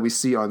people that we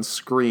see on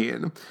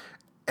screen.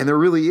 And there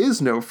really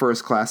is no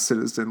first-class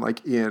citizen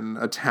like in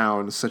a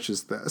town such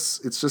as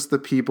this. It's just the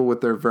people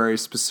with their very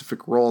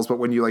specific roles. But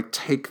when you like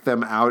take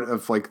them out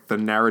of like the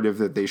narrative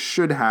that they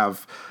should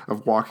have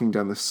of walking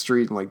down the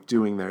street and like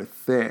doing their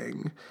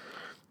thing,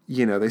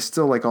 you know, they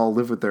still like all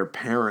live with their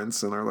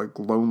parents and are like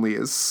lonely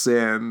as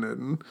sin,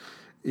 and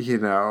you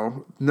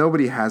know,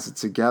 nobody has it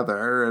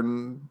together,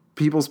 and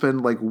people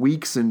spend like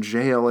weeks in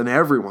jail and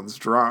everyone's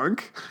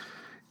drunk.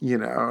 You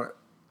know,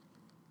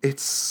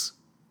 it's,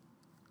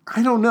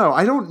 I don't know.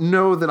 I don't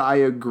know that I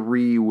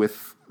agree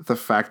with the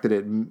fact that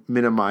it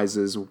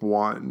minimizes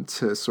one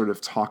to sort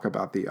of talk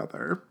about the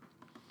other.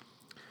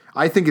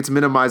 I think it's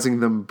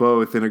minimizing them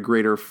both in a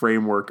greater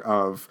framework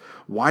of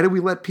why do we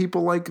let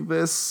people like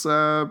this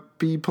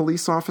be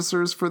police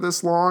officers for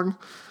this long?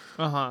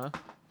 Uh-huh.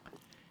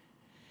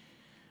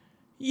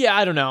 Yeah,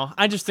 I don't know.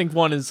 I just think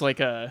one is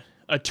like a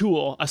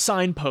tool, a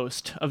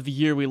signpost of the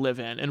year we live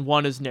in, and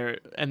one is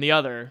and the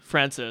other,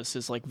 Frances,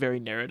 is like very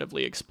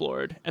narratively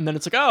explored. And then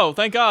it's like, oh,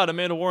 thank God,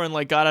 Amanda Warren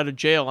like got out of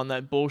jail on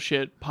that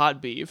bullshit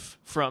pot beef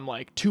from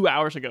like 2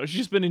 hours ago.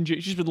 She's been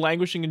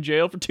languishing in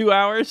jail for 2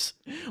 hours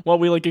while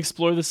we like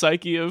explore the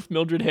psyche of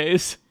Mildred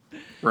Hayes.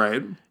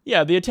 Right.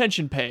 Yeah, the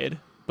attention paid,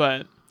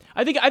 but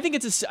I think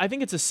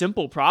it's a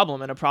simple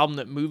problem, and a problem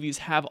that movies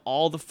have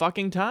all the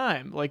fucking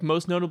time. Like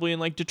most notably in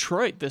like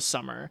Detroit this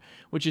summer,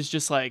 which is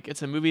just like,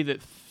 it's a movie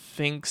that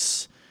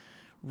thinks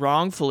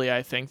wrongfully,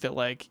 I think, that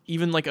like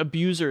even like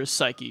abusers'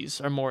 psyches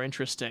are more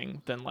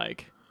interesting than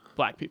like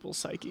black people's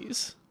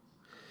psyches.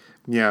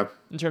 Yeah.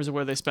 In terms of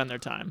where they spend their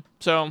time.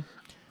 So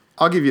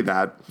I'll give you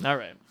that. All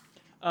right.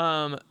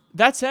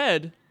 That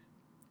said,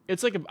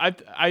 it's like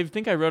I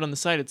think I wrote on the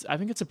site, I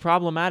think it's a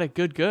problematic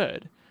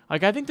good.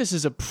 Like I think this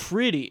is a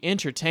pretty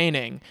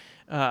entertaining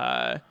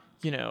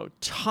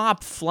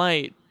top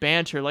flight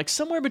banter, like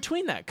somewhere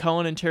between that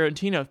Coen and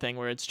Tarantino thing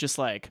where it's just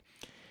like,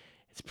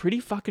 it's pretty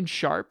fucking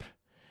sharp,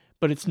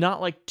 but it's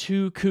not like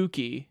too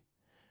kooky.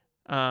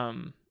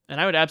 And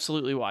I would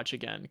absolutely watch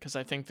again, because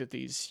I think that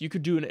you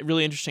could do a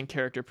really interesting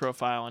character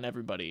profile on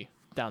everybody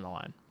down the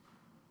line.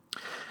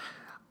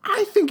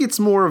 I think it's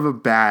more of a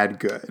bad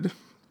good.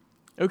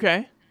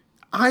 Okay.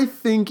 I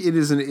think it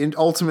is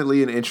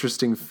ultimately an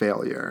interesting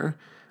failure.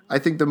 I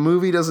think the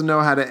movie doesn't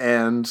know how to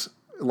end,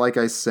 like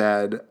I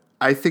said.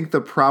 I think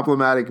the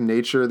problematic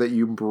nature that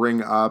you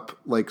bring up,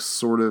 like,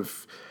 sort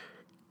of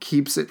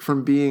keeps it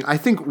from being... I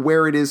think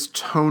where it is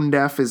tone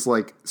deaf is,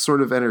 like,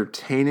 sort of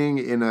entertaining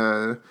in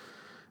a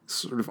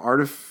sort of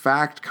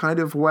artifact kind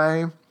of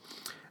way.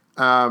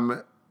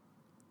 And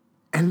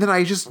then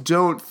I just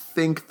don't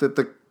think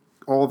that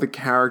all the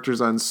characters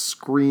on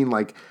screen,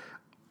 like,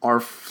 are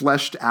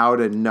fleshed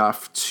out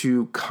enough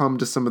to come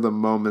to some of the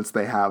moments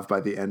they have by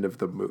the end of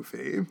the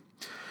movie.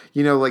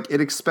 You know, like,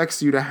 it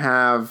expects you to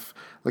have,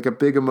 like, a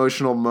big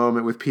emotional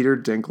moment with Peter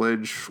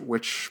Dinklage,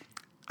 which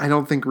I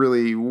don't think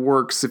really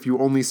works if you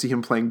only see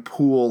him playing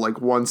pool,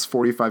 like, once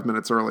 45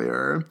 minutes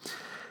earlier.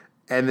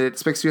 And it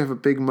expects you to have a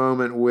big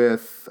moment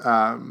with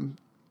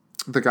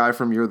the guy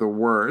from You're the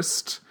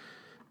Worst,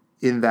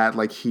 in that,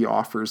 like, he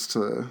offers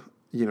to,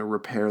 you know,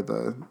 repair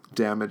the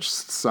damaged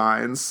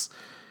signs.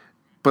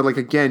 But, like,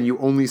 again, you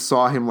only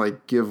saw him,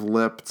 like, give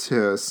lip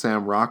to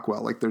Sam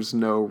Rockwell. Like, there's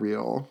no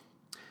real...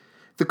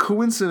 The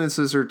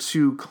coincidences are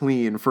too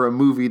clean for a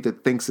movie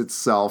that thinks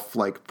itself,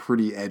 like,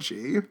 pretty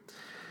edgy. Okay.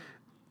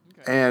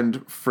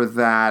 And for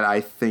that,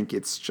 I think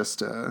it's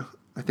just I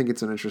think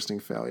it's an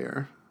interesting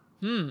failure.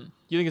 You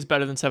think it's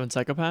better than Seven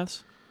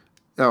Psychopaths?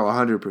 Oh,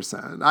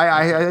 100%.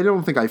 I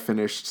don't think I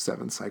finished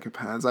Seven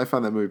Psychopaths. I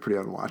found that movie pretty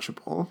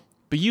unwatchable.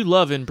 But you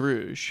love In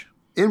Bruges.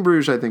 In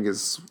Bruges, I think,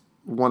 is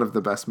one of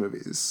the best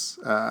movies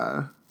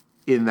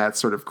in that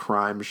sort of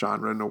crime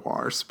genre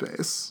noir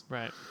space.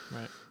 Right.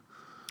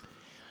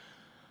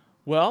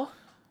 Well,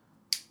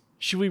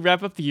 should we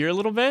wrap up the year a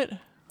little bit?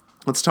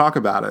 Let's talk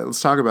about it. Let's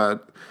talk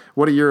about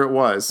what a year it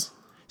was.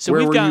 So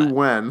where were you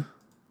when?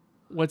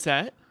 What's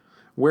that?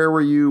 Where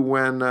were you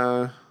when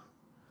The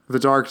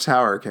Dark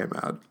Tower came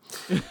out?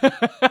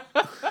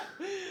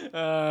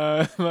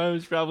 I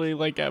was probably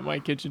like at my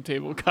kitchen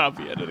table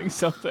copy editing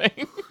something.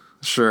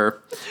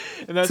 Sure.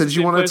 And that's so did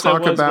you want to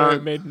talk about where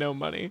it made no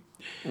money?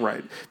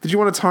 Right. Did you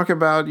want to talk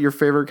about your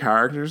favorite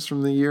characters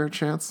from the year,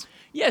 Chance?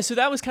 Yeah, so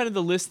that was kind of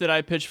the list that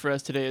I pitched for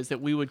us today, is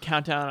that we would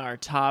count down our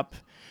top...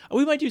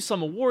 We might do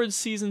some awards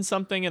season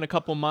something in a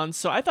couple months,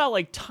 so I thought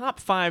like top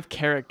 5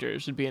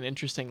 characters would be an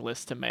interesting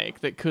list to make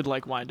that could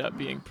like wind up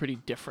being pretty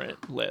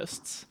different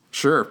lists.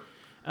 Sure.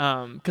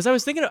 Because I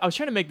was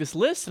trying to make this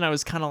list, and I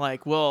was kind of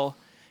like, well,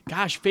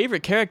 gosh,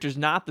 favorite character's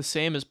not the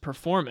same as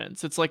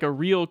performance. It's like a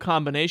real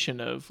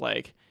combination of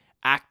like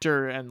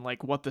actor and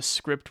like what the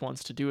script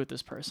wants to do with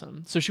this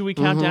person. So should we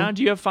count down?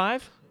 Do you have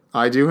 5?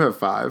 I do have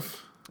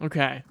 5.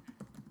 Okay.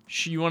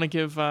 You want to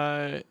give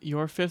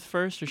your 5th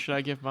first, or should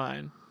I give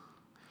mine?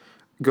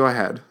 Go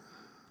ahead.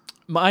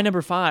 My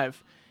number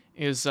 5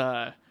 is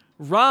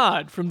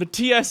Rod from the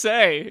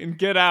TSA in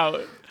Get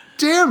Out.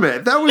 Damn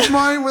it! That was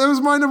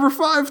my number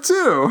 5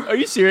 too. Are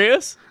you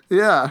serious?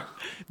 Yeah.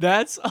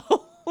 That's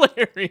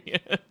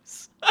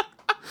hilarious.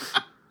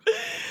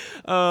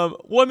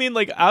 Well, I mean,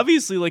 like,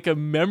 obviously, like, a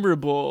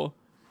memorable,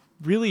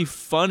 really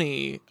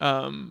funny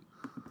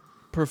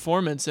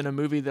performance in a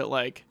movie that,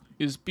 like,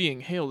 is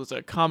being hailed as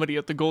a comedy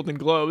at the Golden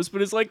Globes,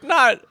 but is, like,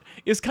 not,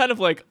 is kind of,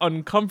 like,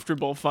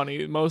 uncomfortable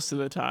funny most of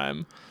the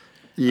time.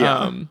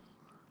 Yeah.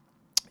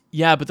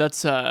 Yeah, but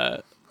that's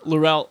Lil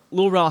Rel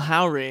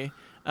Howery.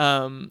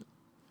 My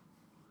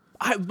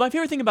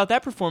favorite thing about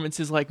that performance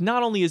is, like,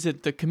 not only is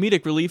it the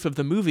comedic relief of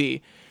the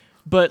movie,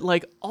 but,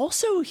 like,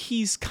 also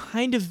he's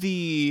kind of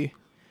the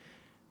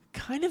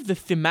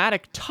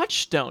thematic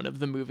touchstone of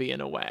the movie in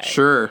a way.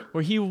 Sure.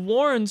 Where he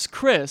warns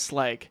Chris,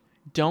 like,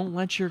 don't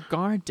let your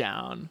guard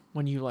down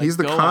when you, like, he's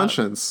the go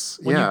conscience.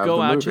 out, when you go of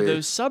the out movie. to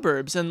those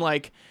suburbs. And,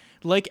 like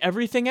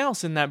everything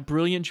else in that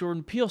brilliant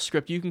Jordan Peele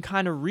script, you can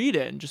kind of read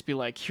it and just be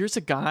like, here's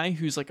a guy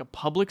who's, like, a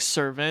public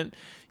servant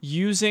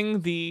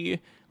using the,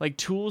 like,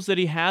 tools that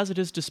he has at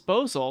his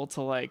disposal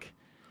to, like,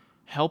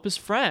 help his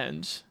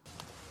friend.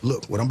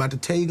 Look, what I'm about to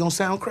tell you gonna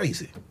sound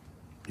crazy.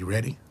 You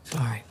ready? All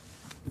right.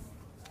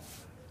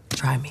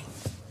 Try me.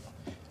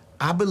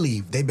 I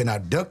believe they've been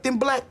abducting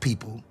black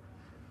people,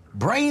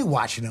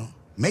 brainwashing them,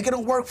 making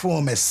them work for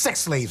them as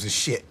sex slaves and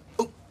shit.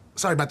 Oh,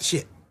 sorry about the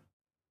shit.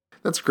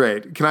 That's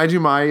great. Can I do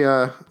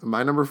my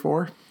my number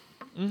 4?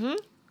 Mm-hmm.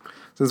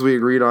 Since we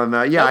agreed on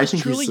that. Yeah, that I was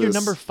think truly he's your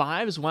number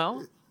 5 as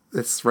well?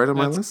 It's right on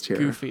my That's list here.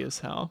 Goofy as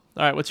hell.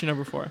 All right, what's your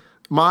number 4?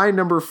 My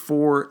number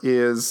 4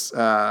 is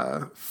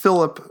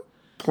Philip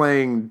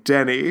playing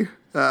Denny,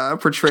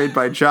 portrayed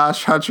by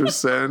Josh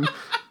Hutcherson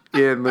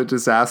in The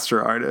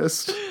Disaster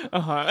Artist.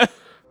 Uh-huh.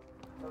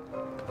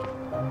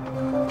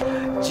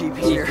 Gee,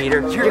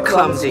 Peter, you're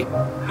clumsy.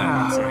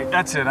 All right,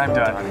 that's it. I'm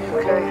done.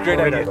 Okay. Great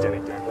idea,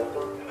 Denny.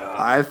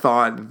 I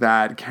thought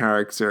that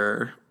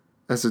character,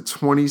 as a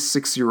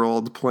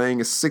 26-year-old playing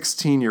a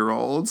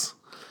 16-year-old,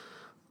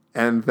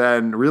 and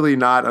then really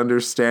not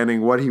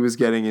understanding what he was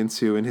getting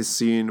into in his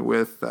scene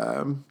with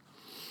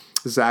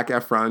Zac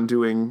Efron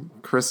doing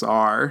Chris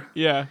R.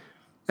 Yeah.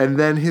 And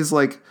then his,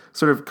 like,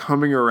 sort of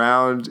coming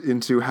around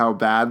into how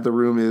bad the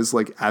room is,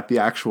 like, at the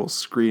actual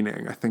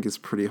screening, I think is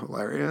pretty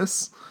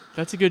hilarious.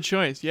 That's a good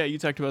choice. Yeah, you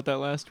talked about that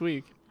last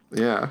week.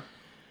 Yeah.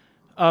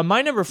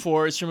 My number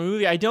 4 is from a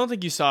movie I don't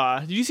think you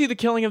saw. Did you see The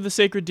Killing of the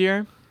Sacred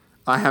Deer?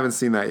 I haven't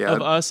seen that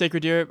yet. Of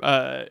Sacred Deer?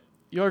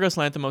 Yorgos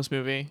Lanthimos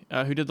movie,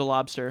 who did The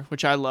Lobster,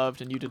 which I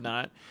loved and you did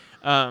not.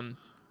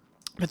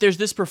 But there's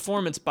this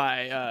performance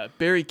by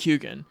Barry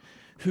Keoghan,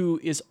 who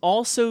is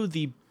also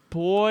the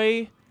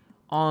boy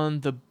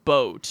on the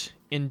boat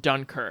in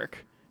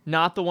Dunkirk.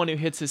 Not the one who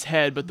hits his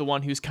head, but the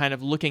one who's kind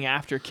of looking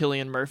after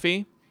Cillian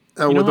Murphy.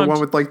 Oh, with the one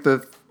with like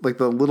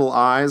the little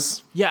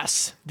eyes?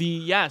 Yes,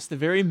 the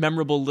very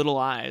memorable little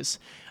eyes.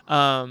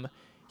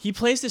 He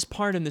plays this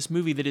part in this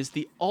movie that is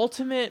the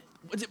ultimate.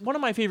 One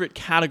of my favorite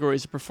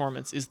categories of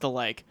performance is the,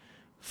 like,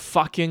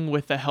 fucking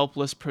with the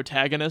helpless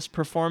protagonist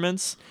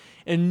performance.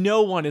 And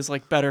no one is,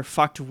 like, better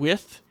fucked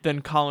with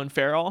than Colin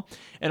Farrell.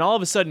 And all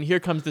of a sudden, here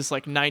comes this,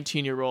 like,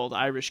 19-year-old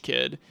Irish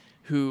kid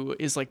who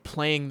is, like,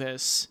 playing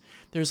this.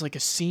 There's, like, a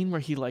scene where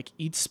he, like,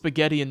 eats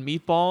spaghetti and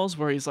meatballs,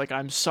 where he's like,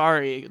 I'm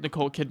sorry,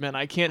 Nicole Kidman,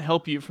 I can't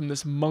help you from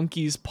this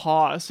monkey's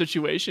paw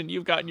situation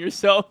you've gotten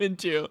yourself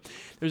into.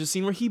 There's a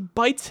scene where he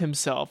bites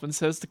himself and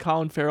says to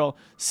Colin Farrell,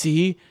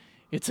 see,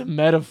 it's a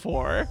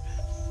metaphor.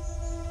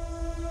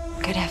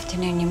 Good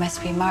afternoon, you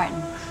must be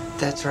Martin.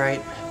 That's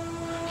right.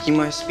 You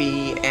must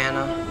be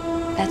Anna.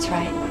 That's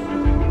right.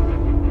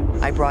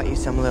 I brought you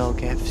some little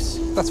gifts.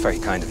 That's very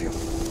kind of you.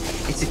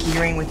 It's a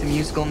keyring with a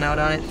musical note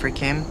on it for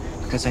Kim,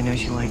 because I know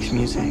she likes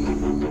music.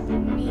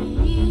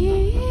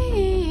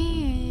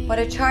 What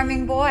a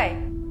charming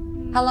boy.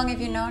 How long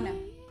have you known him?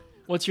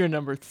 What's your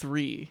number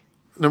 3?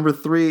 Number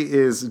 3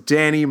 is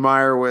Danny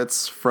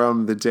Meyerowitz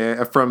from the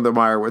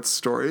Meyerowitz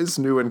Stories,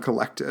 New and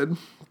Collected,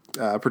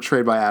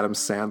 portrayed by Adam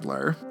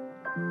Sandler.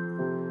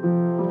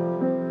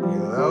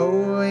 You'll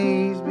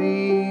always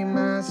be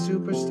my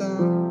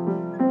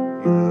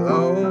superstar. You'll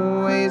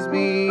always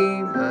be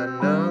my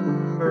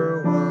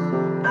number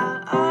one.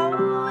 I'll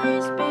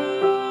always be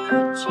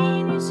a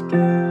genius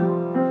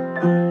girl.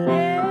 I'll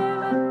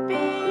never be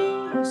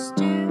a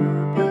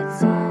stupid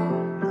son.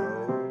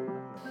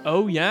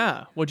 Oh,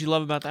 yeah. What'd you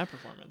love about that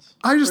performance?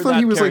 I just Or thought that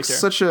he was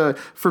character?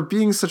 for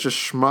being such a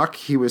schmuck,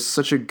 he was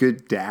such a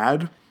good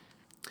dad.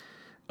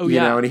 Oh, you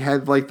yeah. know, and he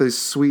had, like, those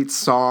sweet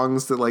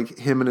songs that, like,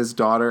 him and his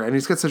daughter, and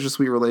he's got such a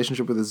sweet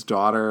relationship with his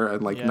daughter,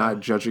 and, like,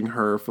 not judging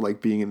her for,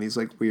 like, being in these,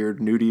 like, weird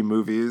nudie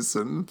movies,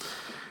 and,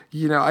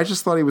 you know, I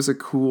just thought he was a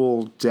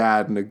cool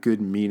dad and a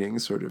good meaning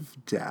sort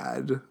of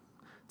dad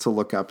to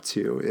look up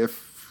to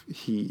if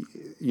he,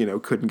 you know,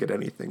 couldn't get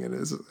anything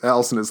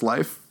else in his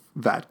life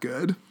that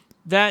good.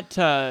 That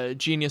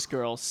Genius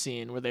Girl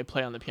scene where they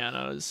play on the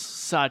piano is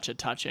such a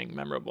touching,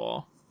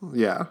 memorable.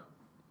 Yeah.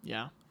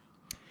 Yeah.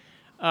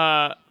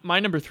 My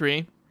number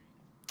 3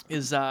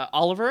 is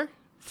Oliver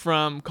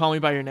from Call Me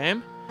By Your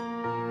Name.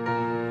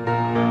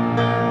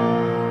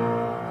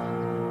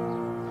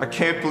 I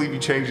can't believe you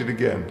changed it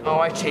again. Oh,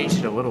 I changed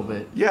it a little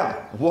bit.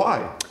 Yeah,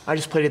 why? I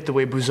just played it the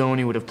way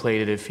Busoni would have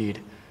played it if he'd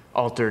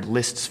altered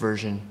Liszt's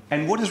version.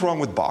 And what is wrong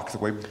with Bach, the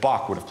way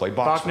Bach would have played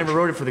Bach's Bach never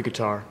wrote it for the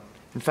guitar.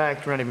 In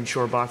fact, we're not even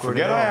sure Bach wrote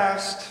it at all. Forget I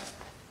asked.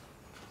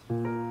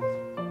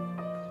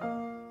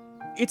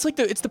 It's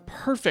the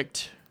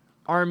perfect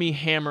Armie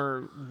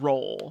Hammer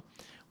role,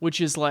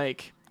 which is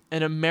like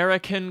an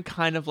American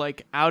kind of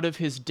like out of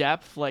his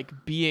depth, like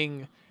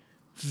being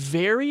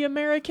very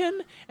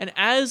American. And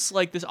as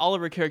like this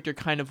Oliver character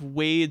kind of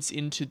wades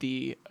into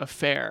the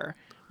affair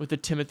with the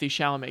Timothée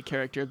Chalamet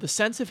character, the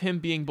sense of him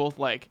being both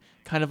like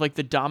kind of like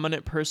the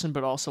dominant person,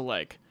 but also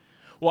like,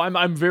 well,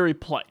 I'm very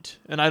polite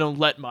and I don't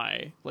let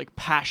my like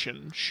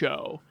passion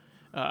show.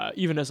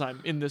 Even as I'm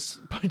in this,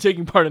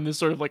 taking part in this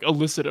sort of like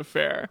illicit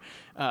affair,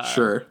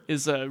 sure,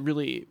 is a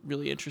really,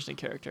 really interesting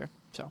character.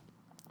 So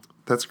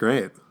that's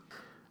great.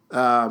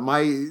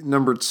 My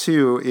number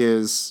 2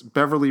 is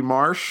Beverly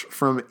Marsh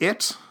from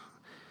It,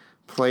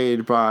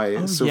 played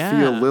by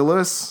Sophia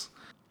Lillis,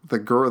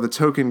 the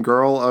token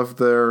girl of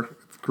their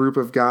group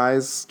of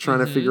guys trying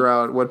to figure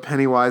out what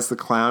Pennywise the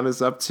Clown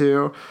is up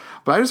to.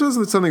 But I just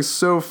was something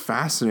so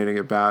fascinating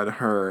about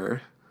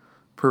her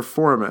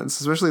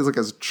performance, especially as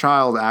a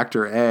child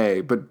actor,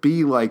 A, but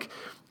B, like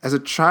as a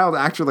child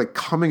actor, like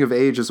coming of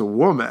age as a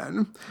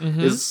woman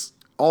is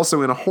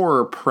also in a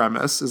horror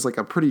premise is like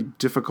a pretty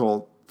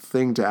difficult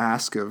thing to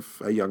ask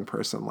of a young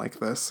person like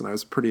this. And I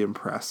was pretty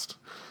impressed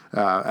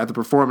at the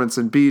performance,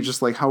 and B,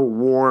 just like how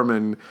warm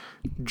and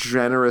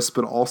generous,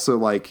 but also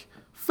like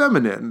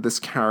feminine this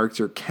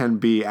character can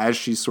be as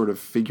she's sort of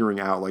figuring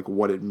out like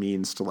what it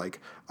means to like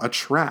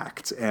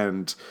attract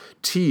and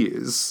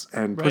tease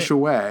and push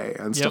away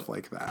and stuff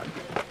like that.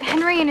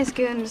 Henry and his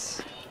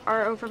goons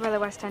are over by the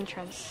west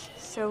entrance,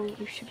 so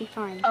you should be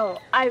fine. Oh,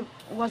 I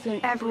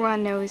wasn't...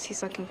 Everyone knows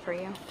he's looking for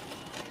you.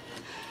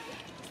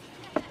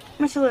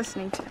 What you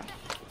listening to?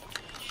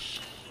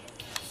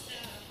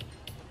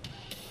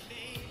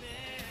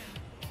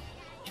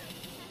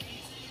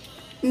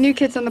 New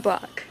Kids on the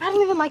Block. I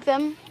don't even like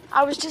them.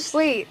 I was just...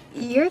 Wait,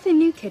 you're the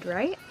new kid,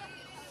 right?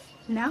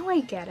 Now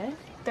I get it.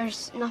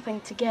 There's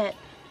nothing to get.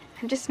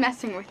 I'm just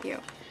messing with you.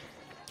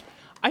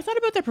 I thought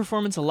about that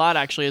performance a lot,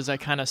 actually, as I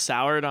kind of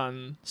soured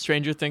on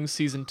Stranger Things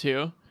Season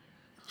 2.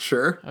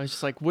 Sure. I was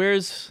just like,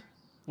 where's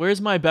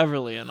my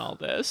Beverly in all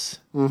this?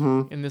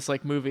 In this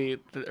like movie,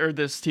 or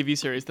this TV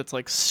series that's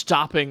like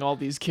stopping all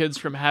these kids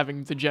from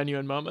having the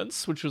genuine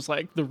moments, which was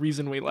like the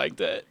reason we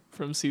liked it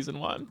from Season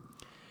 1.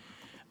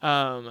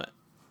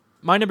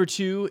 My number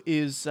 2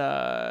 is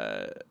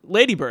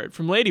Lady Bird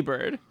from Lady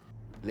Bird.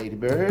 Lady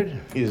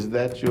Bird, is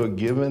that your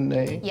given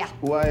name? Yeah.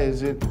 Why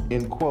is it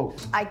in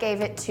quotes? I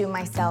gave it to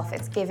myself.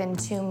 It's given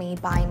to me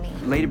by me.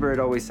 Lady Bird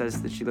always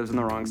says that she lives on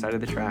the wrong side of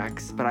the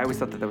tracks, but I always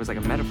thought that was like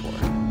a metaphor.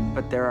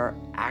 But there are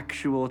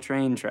actual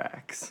train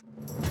tracks.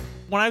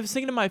 When I was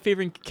thinking of my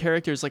favorite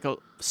characters, like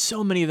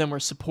so many of them were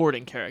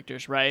supporting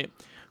characters, right?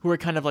 Who were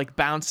kind of like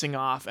bouncing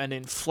off and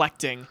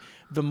inflecting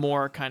the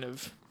more kind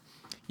of,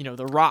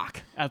 the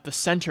rock at the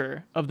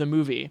center of the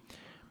movie.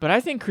 But I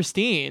think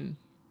Christine,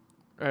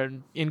 or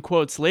in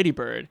quotes, Lady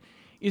Bird,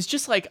 is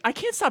just like, I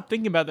can't stop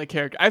thinking about that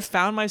character. I've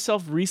found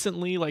myself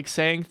recently like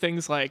saying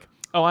things like,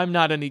 oh, I'm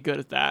not any good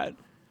at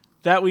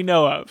that we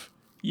know of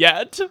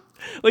yet.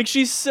 Like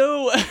she's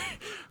so,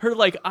 her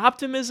like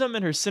optimism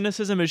and her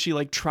cynicism as she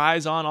like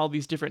tries on all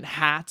these different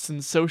hats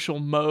and social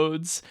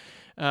modes.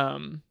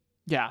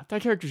 Yeah,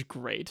 that character's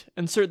great.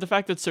 And the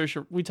fact that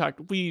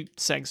we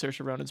sang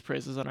Saoirse Ronan's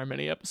praises on our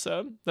mini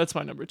episode. That's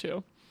my number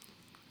 2.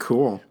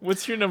 Cool.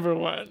 What's your number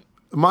 1?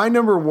 My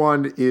number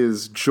 1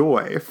 is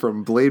Joy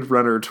from Blade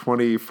Runner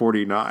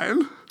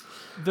 2049.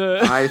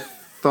 I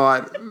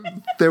thought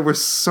there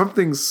was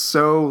something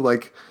so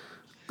like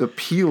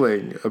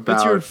appealing about...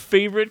 That's your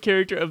favorite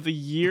character of the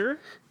year?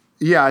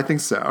 Yeah, I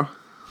think so.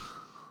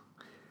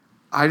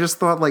 I just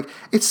thought like,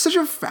 it's such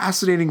a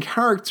fascinating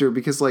character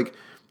because like,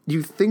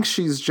 you think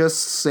she's just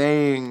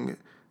saying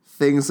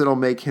things that'll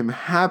make him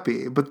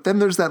happy. But then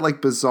there's that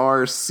like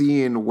bizarre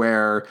scene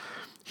where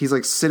he's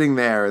like sitting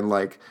there and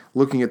like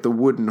looking at the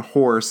wooden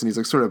horse and he's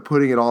like sort of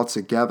putting it all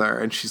together.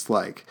 And she's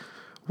like,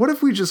 what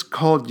if we just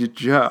called you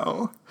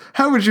Joe?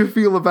 How would you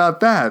feel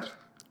about that,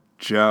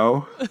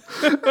 Joe?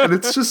 And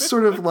it's just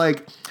sort of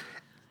like,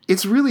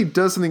 it really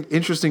does something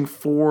interesting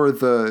for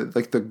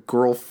the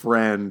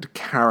girlfriend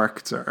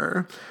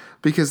character.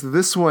 Because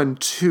this one,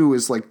 too,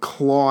 is like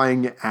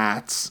clawing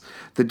at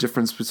the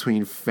difference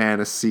between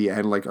fantasy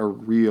and like a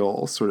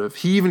real sort of...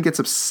 He even gets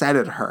upset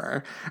at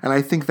her. And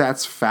I think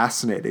that's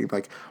fascinating.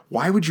 Like,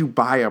 why would you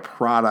buy a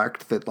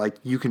product that like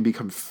you can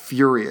become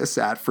furious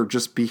at for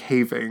just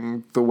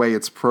behaving the way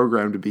it's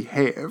programmed to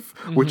behave,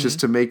 which is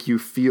to make you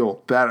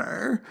feel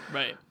better?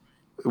 Right.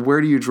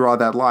 Where do you draw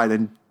that line?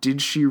 And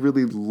did she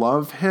really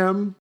love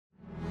him?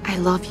 I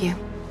love you.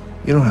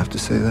 You don't have to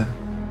say that.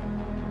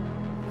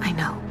 I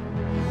know.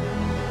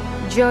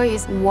 Joy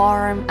is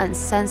warm and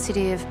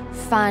sensitive,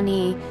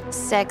 funny,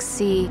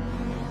 sexy,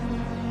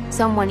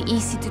 someone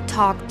easy to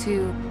talk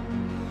to.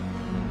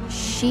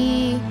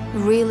 She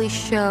really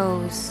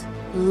shows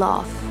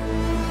love.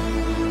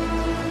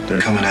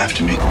 They're coming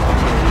after me.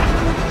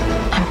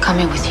 I'm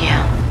coming with you.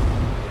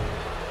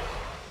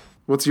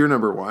 What's your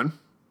number one?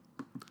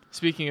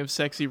 Speaking of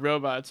sexy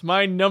robots,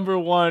 my number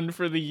one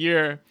for the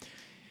year.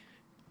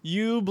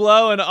 You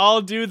blow and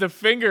I'll do the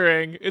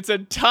fingering. It's a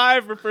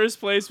tie for first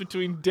place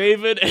between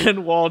David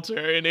and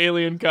Walter in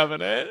Alien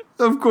Covenant.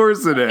 Of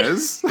course it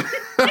is.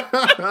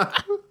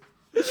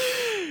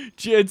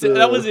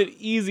 That was an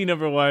easy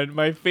number one.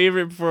 My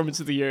favorite performance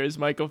of the year is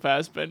Michael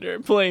Fassbender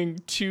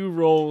playing two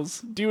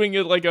roles, doing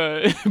it like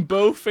a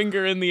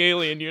Bowfinger in the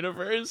Alien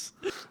universe.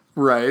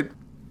 Right.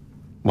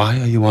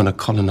 Why are you on a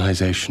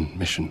colonization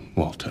mission,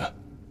 Walter?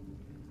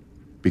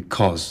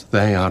 Because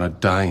they are a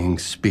dying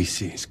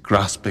species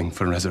grasping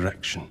for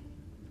resurrection.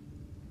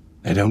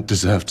 They don't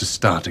deserve to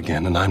start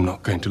again, and I'm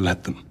not going to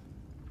let them.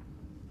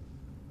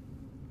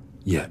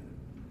 Yet,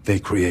 they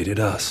created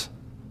us.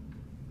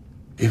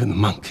 Even the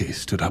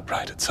monkeys stood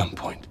upright at some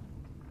point.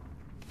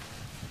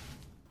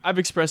 I've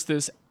expressed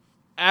this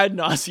ad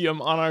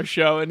nauseum on our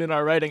show and in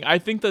our writing. I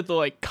think that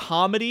the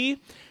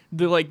comedy,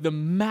 the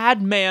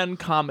madman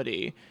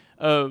comedy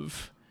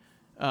of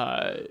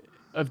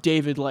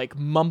David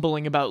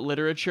mumbling about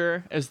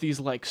literature as these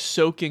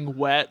soaking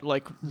wet,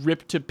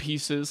 ripped to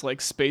pieces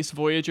space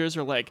voyagers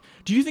are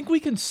do you think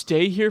we can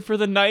stay here for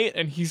the night?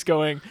 And he's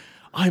going,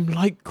 I'm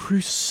like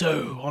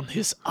Crusoe on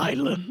his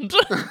island.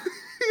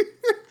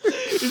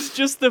 It's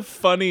just the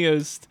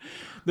funniest.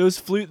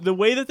 The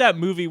way that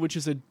movie, which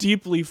is a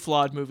deeply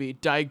flawed movie,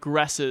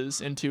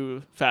 digresses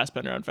into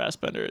Fassbender on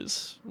Fassbender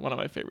is one of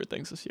my favorite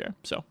things this year.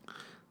 So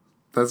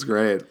that's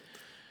great.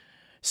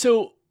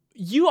 So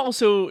you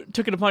also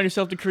took it upon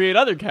yourself to create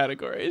other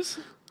categories.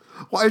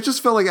 Well, I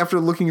just felt like after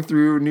looking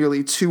through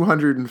nearly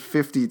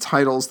 250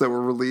 titles that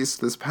were released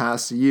this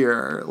past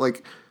year,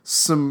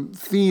 some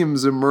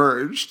themes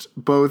emerged,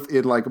 both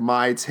in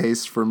my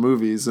taste for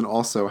movies and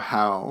also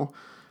how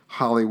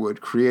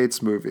Hollywood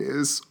creates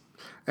movies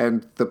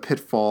and the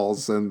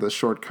pitfalls and the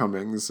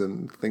shortcomings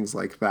and things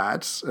like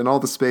that and all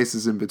the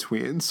spaces in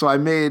between. So I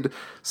made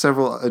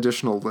several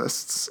additional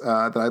lists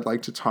that I'd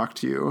like to talk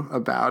to you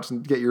about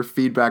and get your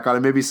feedback on,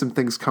 and maybe some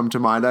things come to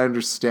mind. I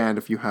understand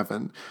if you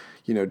haven't,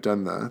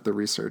 done the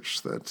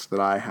research that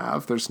I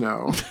have. There's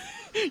no...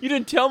 You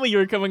didn't tell me you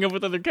were coming up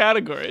with other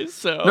categories,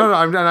 so... No,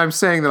 I'm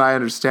saying that I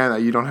understand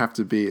that you don't have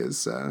to be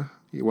as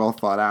well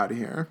thought out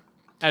here.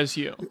 As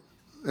you.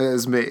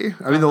 As me.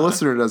 I mean, the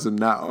listener doesn't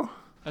know.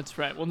 That's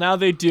right. Well, now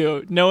they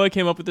do. Noah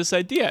came up with this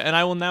idea, and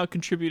I will now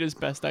contribute as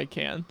best I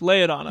can.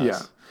 Lay it on us.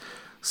 Yeah.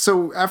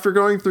 So after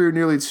going through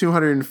nearly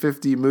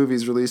 250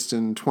 movies released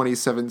in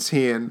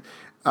 2017,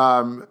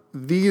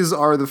 these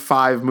are the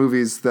 5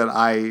 movies that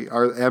I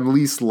am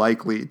least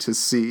likely to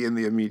see in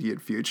the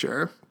immediate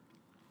future.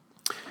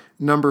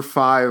 Number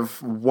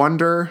 5,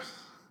 Wonder.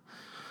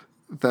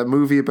 That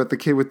movie about the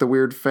kid with the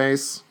weird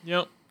face.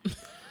 Yep.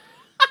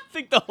 I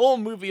think the whole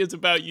movie is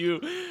about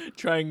you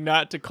trying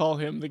not to call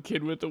him the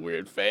kid with the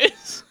weird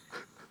face.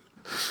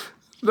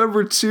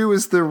 Number 2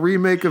 is the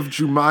remake of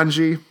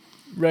Jumanji.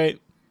 Right.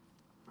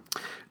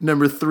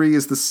 Number 3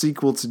 is the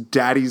sequel to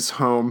Daddy's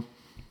Home.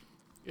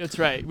 That's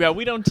right. Yeah,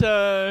 we don't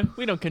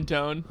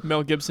condone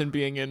Mel Gibson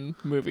being in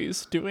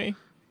movies, do we?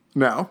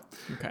 No.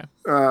 Okay.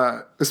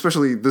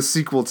 Especially the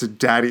sequel to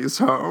Daddy's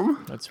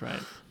Home. That's right.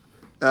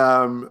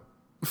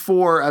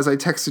 4, as I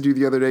texted you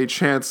the other day,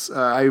 Chance,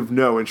 I have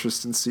no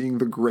interest in seeing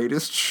The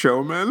Greatest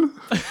Showman.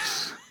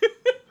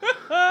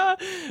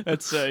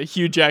 That's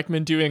Hugh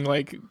Jackman doing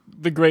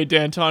The Great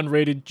Danton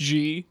rated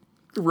G.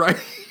 Right.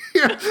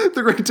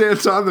 The Great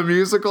Danton, the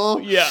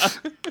musical. Yeah.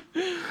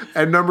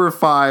 And number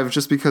 5,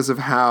 just because of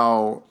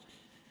how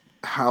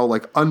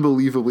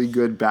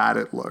unbelievably bad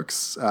it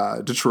looks,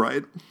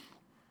 Detroit.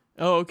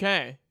 Oh,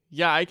 okay.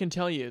 Yeah, I can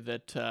tell you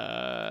that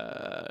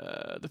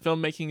the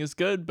filmmaking is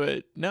good,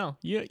 but no,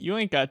 you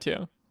ain't got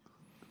to.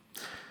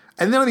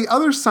 And then on the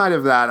other side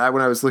of that,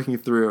 when I was looking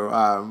through,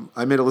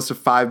 I made a list of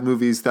 5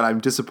 movies that I'm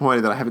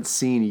disappointed that I haven't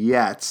seen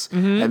yet.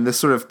 Mm-hmm. And this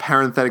sort of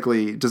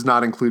parenthetically does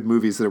not include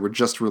movies that were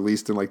just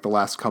released in the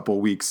last couple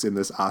weeks in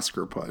this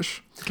Oscar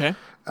push. Okay.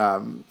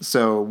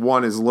 So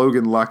 1 is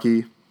Logan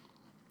Lucky.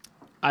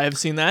 I have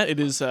seen that. It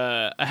is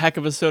a heck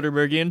of a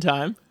Soderberghian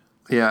time.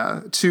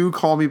 Yeah. 2,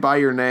 Call Me By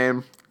Your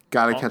Name.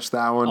 Gotta catch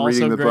that one.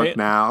 Reading the book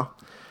now.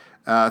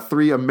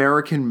 3,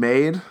 American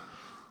Made.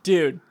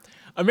 Dude,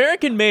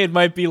 American Made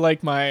might be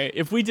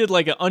if we did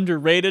an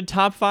underrated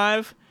top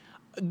 5,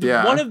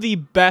 one of the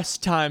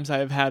best times I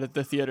have had at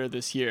the theater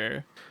this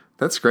year.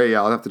 That's great.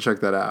 Yeah, I'll have to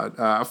check that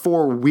out.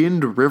 4,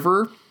 Wind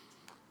River.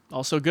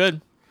 Also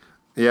good.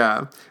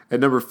 Yeah. And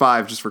number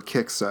 5, just for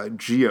kicks,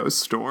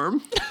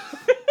 Geostorm.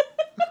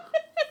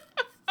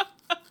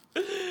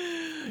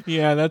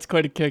 Yeah, that's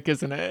quite a kick,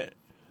 isn't it?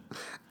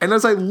 And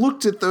as I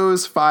looked at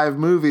those 5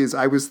 movies,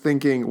 I was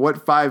thinking,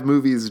 what 5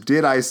 movies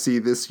did I see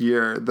this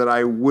year that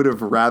I would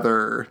have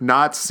rather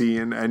not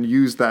seen and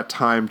used that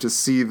time to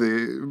see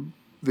the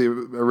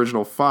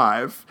original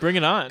 5? Bring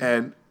it on.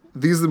 And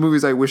these are the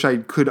movies I wish I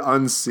could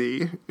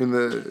unsee in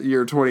the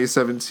year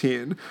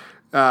 2017.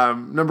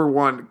 Number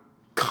 1,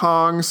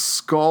 Kong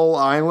Skull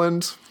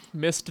Island.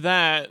 Missed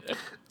that.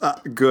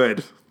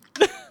 Good.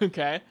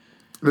 Okay.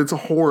 It's a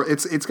horror.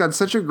 It's got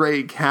such a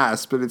great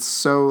cast, but it's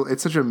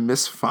such a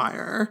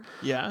misfire.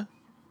 Yeah.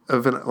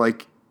 Of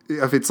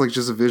its like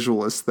just a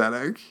visual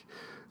aesthetic.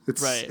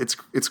 It's right.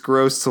 It's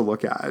gross to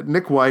look at.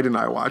 Nick White and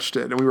I watched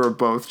it, and we were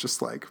both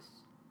just like,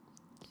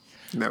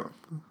 no.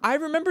 I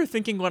remember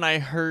thinking when I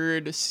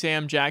heard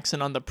Sam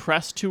Jackson on the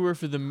press tour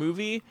for the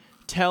movie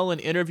tell an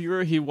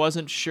interviewer he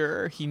wasn't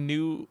sure he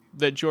knew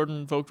that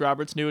Jordan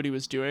Vogt-Roberts knew what he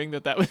was doing,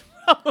 that was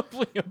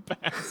probably a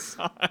bad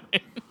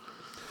sign.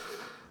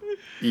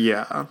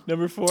 Yeah.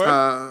 Number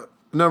 4?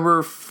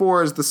 Number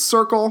 4 is The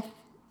Circle.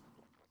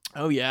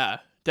 Oh, yeah.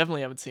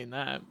 Definitely haven't seen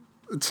that.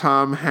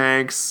 Tom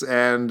Hanks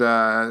and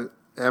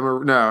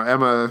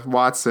Emma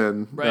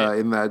Watson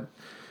in that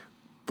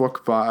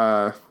book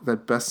by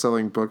that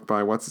best-selling book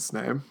by what's his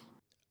name?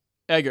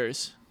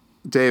 Eggers.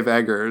 Dave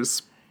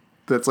Eggers.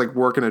 That's like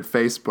working at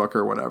Facebook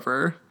or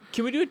whatever.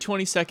 Can we do a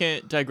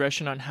 20-second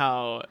digression on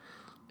how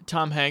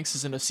Tom Hanks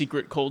is in a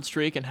secret cold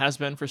streak and has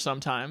been for some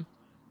time?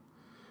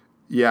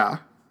 Yeah.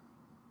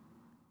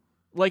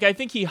 Like, I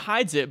think he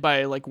hides it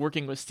by, like,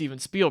 working with Steven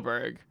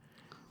Spielberg.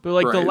 But,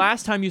 like, the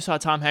last time you saw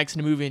Tom Hanks in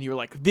a movie and you were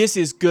like, this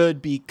is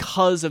good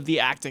because of the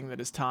acting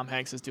that Tom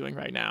Hanks is doing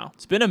right now.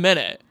 It's been a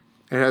minute.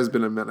 It has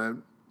been a minute.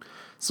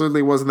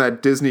 Certainly wasn't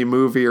that Disney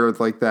movie or,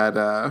 like,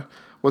 that,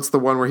 what's the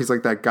one where he's,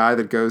 like, that guy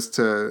that goes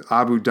to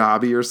Abu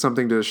Dhabi or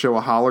something to show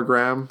a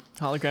hologram?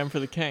 Hologram for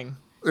the King.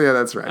 Yeah,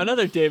 that's right.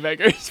 Another Dave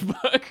Eggers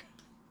book.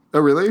 Oh,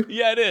 really?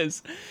 Yeah, it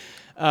is.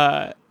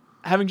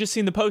 Having just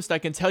seen the post, I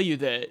can tell you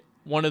that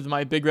one of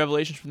my big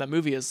revelations from that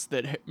movie is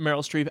that Meryl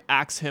Streep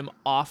acts him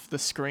off the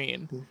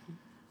screen.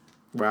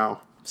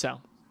 Wow. So,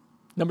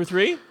 number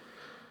 3?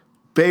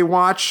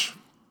 Baywatch.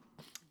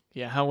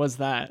 Yeah, how was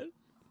that?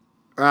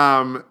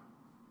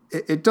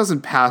 It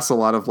doesn't pass a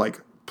lot of,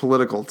 like,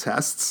 political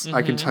tests.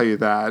 I can tell you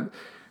that.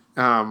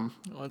 And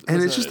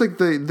it's just like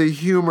the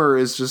humor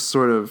is just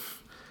sort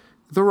of,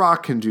 The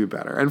Rock can do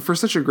better. And for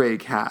such a great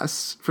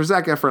cast, for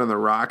Zac Efron and The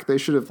Rock, they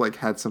should have, like,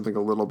 had something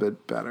a little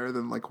bit better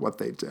than, like, what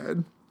they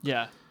did.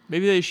 Yeah.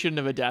 Maybe they shouldn't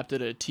have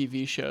adapted a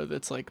TV show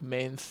that's, like,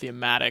 main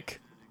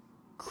thematic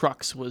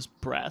crux was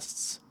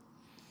breasts.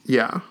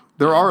 Yeah.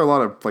 There are a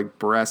lot of, like,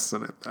 breasts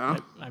in it, though.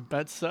 I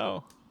bet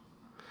so.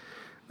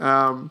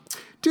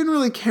 Didn't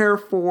really care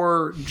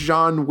for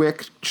John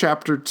Wick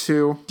Chapter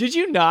 2. Did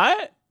you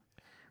not?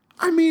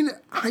 I mean,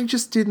 I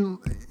just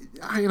didn't.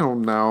 I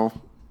don't know.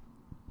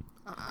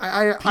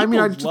 I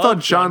just thought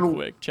John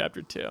Wick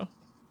Chapter 2.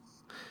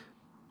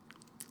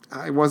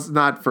 It was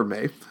not for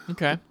me.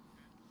 Okay.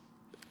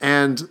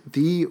 And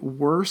the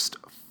worst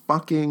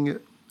fucking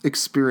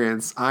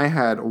experience I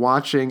had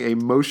watching a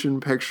motion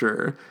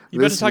picture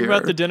You better talk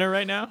about The Dinner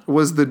right now?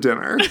 Was The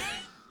Dinner.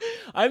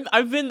 Even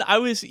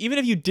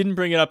if you didn't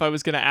bring it up, I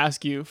was going to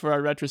ask you for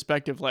our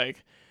retrospective,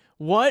 like,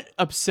 what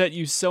upset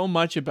you so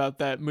much about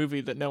that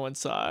movie that no one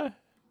saw?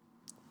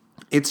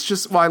 It's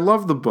just, I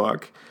love the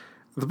book.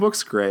 The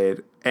book's great.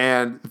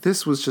 And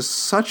this was just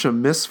such a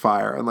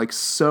misfire and, like,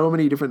 so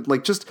many different,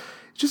 like, just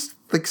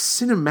like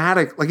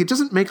cinematic, like, it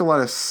doesn't make a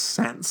lot of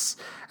sense.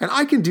 And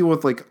I can deal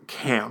with, like,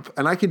 camp,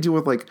 and I can deal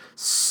with, like,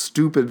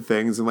 stupid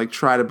things and, like,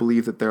 try to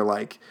believe that they're,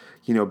 like,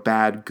 you know,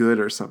 bad good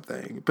or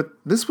something. But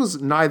this was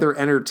neither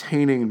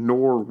entertaining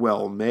nor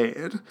well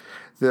made.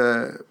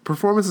 The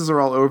performances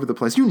are all over the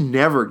place. You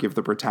never give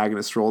the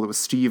protagonist role to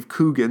Steve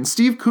Coogan.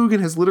 Steve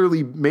Coogan has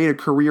literally made a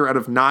career out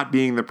of not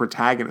being the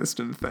protagonist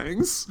in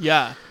things.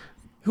 Yeah.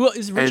 Who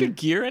is Richard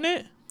Gere in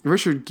it?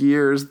 Richard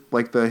Gere's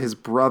like his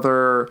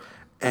brother,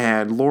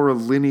 and Laura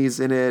Linney's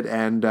in it,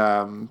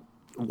 and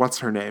what's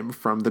her name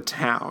from The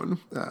Town?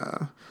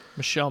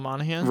 Michelle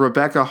Monaghan?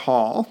 Rebecca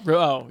Hall.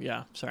 Oh,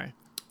 yeah. Sorry.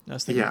 I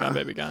was thinking Gone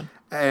Baby Gone.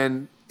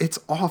 And it's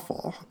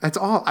awful. It's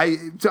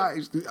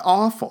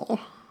awful.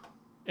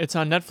 It's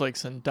on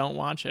Netflix, and don't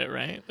watch it,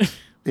 right?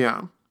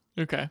 Yeah.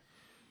 Okay.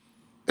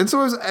 And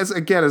so as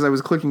I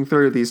was clicking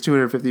through these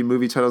 250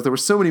 movie titles, there were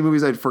so many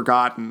movies I'd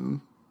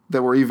forgotten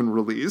that were even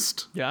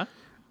released. Yeah.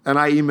 And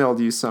I emailed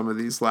you some of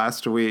these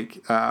last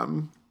week.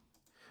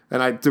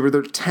 And there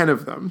were 10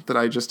 of them that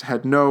I just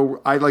had knew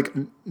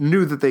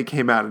that they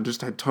came out and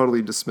just had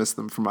totally dismissed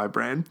them from my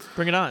brain.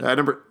 Bring it on.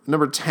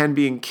 Number 10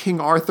 being King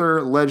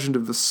Arthur, Legend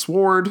of the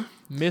Sword.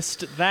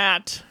 Missed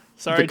that.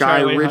 Sorry, the Guy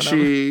Charlie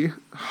Ritchie,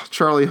 Hunnam.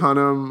 Charlie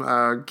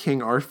Hunnam,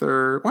 King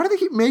Arthur. Why do they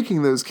keep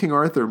making those King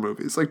Arthur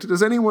movies? Like,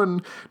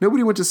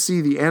 nobody went to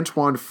see the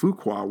Antoine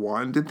Fuqua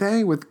one, did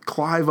they, with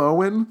Clive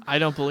Owen? I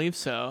don't believe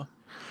so.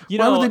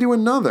 Why would they do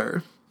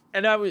another?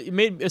 And it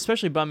made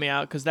especially bummed me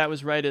out because that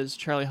was right as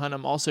Charlie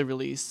Hunnam also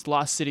released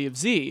Lost City of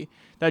Z,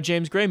 that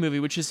James Gray movie,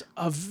 which is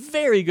a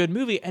very good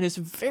movie and is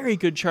very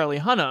good Charlie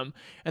Hunnam.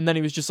 And then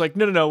he was just like,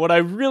 no, what I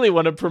really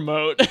want to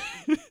promote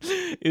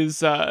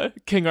is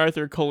King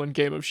Arthur :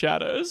 Game of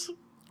Shadows.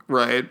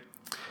 Right.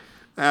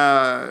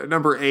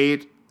 Number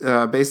 8,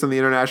 based on the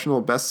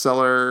international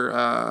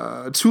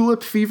bestseller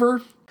Tulip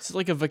Fever.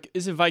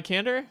 Is it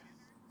Vikander?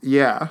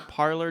 Yeah.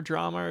 Parlor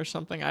drama or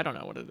something? I don't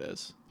know what it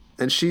is.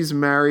 And she's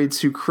married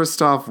to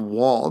Christoph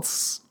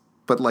Waltz,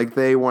 but like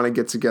they want to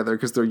get together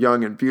because they're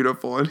young and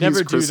beautiful, and Never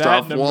he's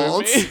Christoph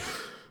Waltz.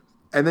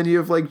 And then you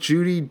have like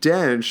Judi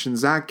Dench and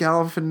Zach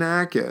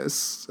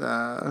Galifianakis.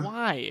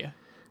 Why?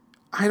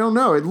 I don't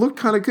know. It looked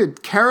kind of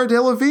good. Cara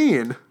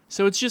Delevingne.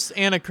 So it's just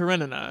Anna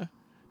Karenina,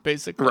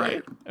 basically.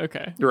 Right.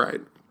 Okay.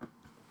 Right.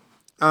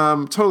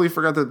 Totally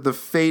forgot that The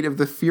Fate of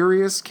the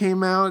Furious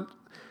came out.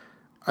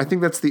 I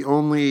think that's the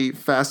only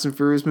Fast and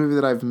Furious movie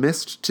that I've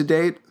missed to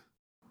date.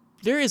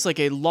 There is like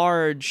a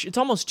large, it's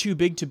almost too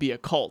big to be a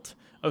cult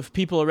of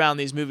people around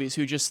these movies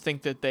who just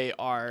think that they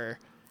are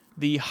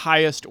the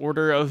highest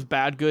order of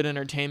bad, good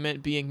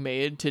entertainment being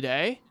made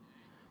today.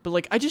 But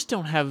like, I just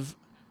don't have,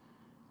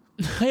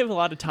 I have a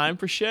lot of time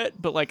for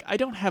shit, but like, I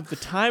don't have the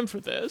time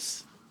for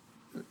this.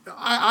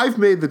 I've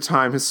made the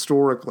time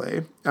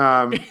historically.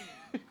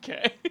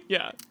 Okay.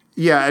 Yeah.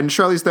 Yeah, and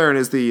Charlize Theron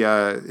is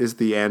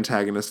the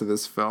antagonist of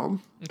this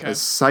film. Okay.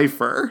 As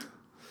Cypher.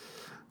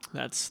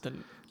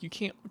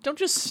 Don't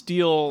just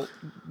steal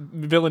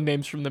villain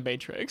names from the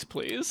Matrix,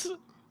 please.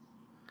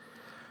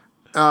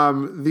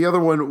 The other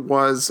one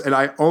was, and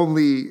I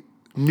only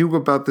knew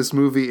about this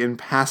movie in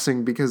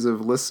passing because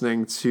of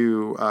listening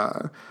to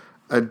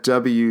a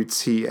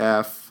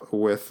WTF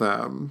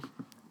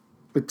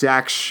with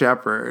Dax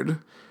Shepard.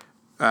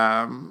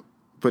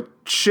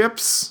 But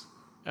Chips.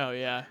 Oh,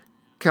 yeah.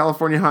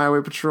 California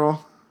Highway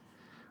Patrol.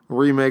 A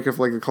remake of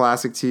like a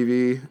classic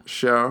TV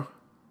show.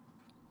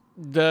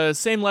 The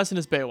same lesson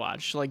as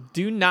Baywatch. Like,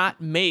 do not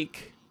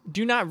remake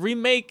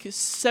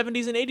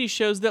 70s and 80s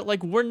shows that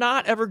like were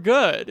not ever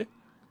good.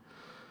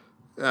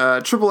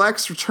 Triple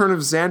X Return of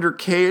Xander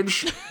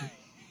Cage.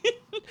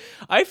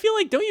 I feel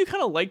like, don't you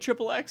kind of like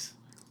Triple X?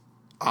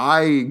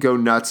 I go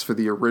nuts for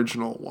the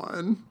original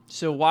one.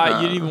 So why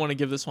you didn't even want to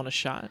give this one a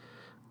shot?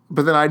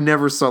 But then I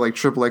never saw like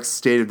Triple X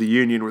State of the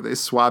Union where they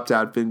swapped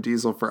out Vin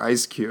Diesel for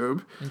Ice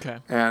Cube. Okay.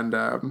 And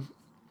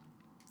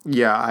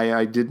yeah,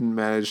 I didn't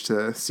manage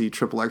to see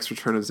Triple X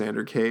Return of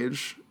Xander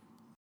Cage.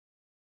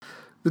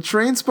 The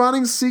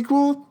Trainspotting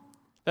sequel?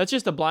 That's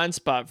just a blind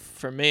spot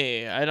for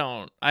me. I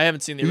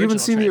haven't seen the original. You haven't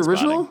seen the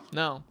original?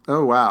 No.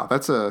 Oh wow,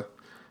 it's a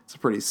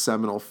pretty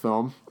seminal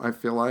film, I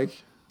feel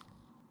like.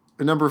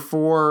 And number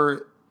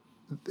 4,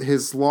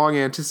 his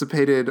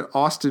long-anticipated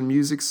Austin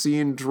music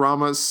scene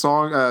drama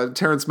song,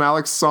 Terrence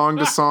Malick's Song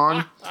to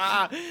Song.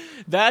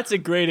 That's a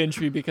great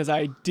entry because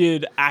I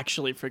did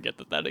actually forget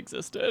that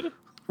existed.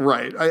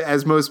 Right,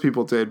 as most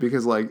people did,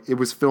 because like it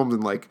was filmed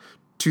in like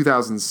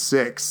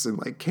 2006 and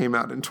like came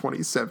out in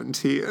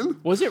 2017.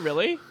 Was it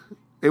really?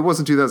 It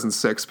wasn't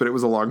 2006, but it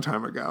was a long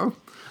time ago.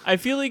 I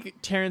feel like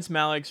Terrence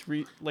Malick's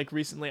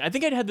recently, I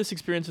think I'd had this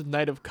experience with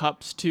Knight of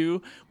Cups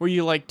too, where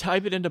you like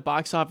type it into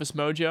Box Office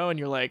Mojo and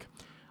you're like,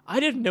 I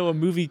didn't know a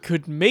movie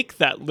could make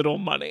that little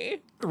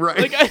money. Right.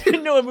 Like, I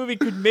didn't know a movie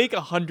could make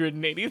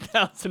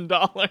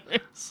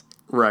 $180,000.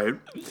 Right.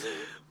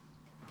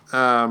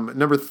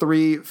 Number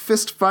 3,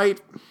 Fist Fight.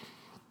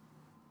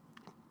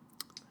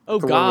 Oh,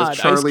 God.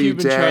 Ice Cube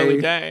and Charlie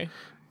Day.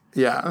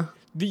 Yeah.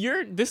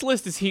 This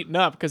list is heating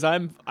up because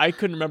I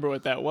couldn't remember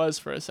what that was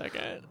for a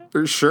second.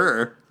 For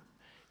sure.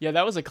 Yeah,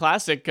 that was a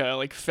classic,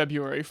 like,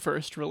 February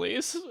 1st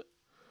release.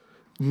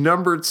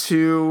 Number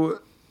 2...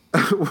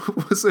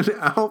 was an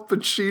Al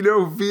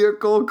Pacino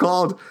vehicle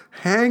called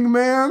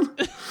Hangman.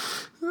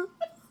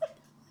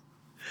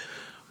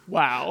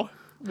 Wow.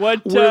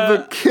 What? Where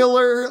the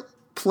killer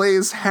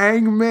plays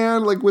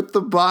Hangman, like with the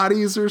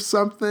bodies or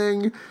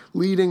something,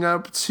 leading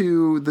up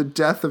to the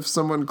death of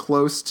someone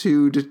close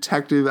to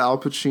Detective Al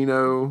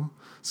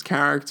Pacino's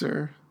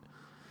character.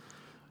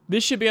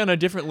 This should be on a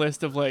different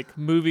list of like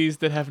movies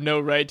that have no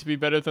right to be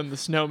better than The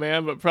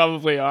Snowman, but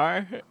probably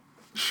are.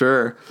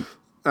 Sure.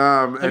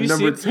 Have and you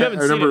number seen, you haven't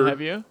seen it, have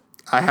you?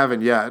 I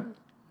haven't yet.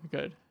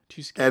 Good.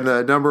 Too scared.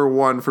 And number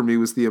 1 for me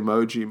was the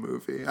Emoji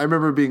Movie. I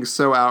remember being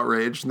so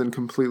outraged and then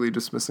completely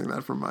dismissing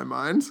that from my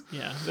mind.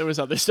 Yeah, there was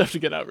other stuff to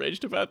get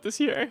outraged about this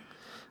year.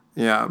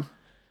 Yeah.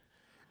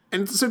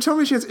 And so tell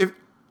me, Chance,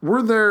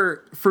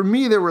 for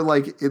me, there were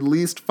like at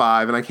least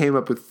 5, and I came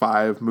up with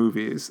 5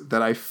 movies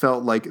that I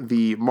felt like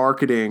the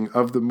marketing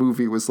of the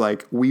movie was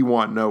like, we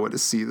want Noah to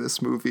see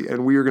this movie,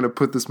 and we are going to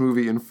put this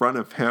movie in front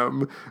of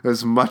him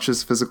as much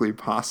as physically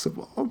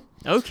possible.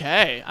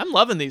 Okay. I'm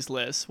loving these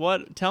lists.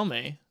 Tell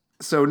me.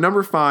 So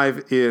number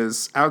 5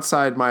 is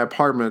outside my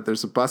apartment,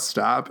 there's a bus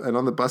stop, and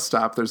on the bus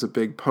stop, there's a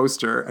big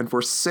poster, and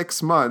for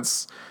 6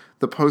 months,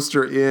 the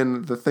poster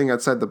in the thing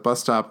outside the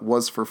bus stop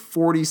was for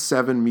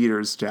 47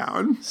 meters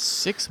down.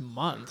 6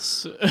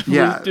 months?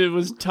 Yeah.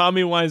 was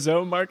Tommy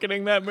Wiseau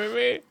marketing that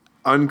movie?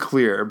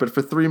 Unclear, but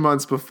for 3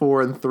 months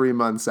before and 3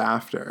 months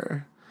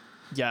after.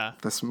 Yeah.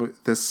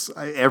 This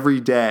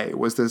every day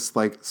was this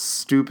like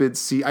stupid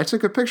I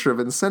took a picture of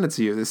it and sent it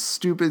to you. This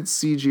stupid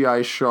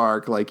CGI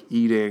shark like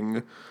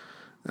eating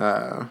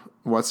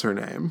what's her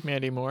name?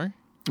 Mandy Moore.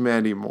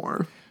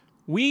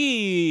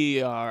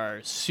 We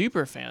are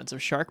super fans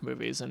of shark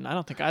movies, and I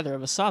don't think either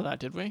of us saw that,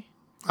 did we?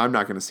 I'm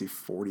not going to see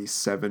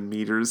 47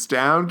 meters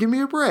down. Give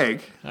me a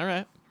break. All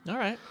right.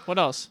 What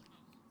else?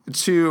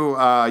 2,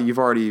 you've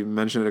already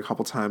mentioned it a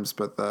couple times,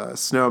 but the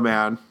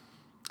Snowman.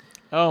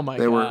 Oh my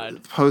There God. were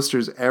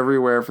posters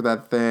everywhere for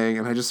that thing,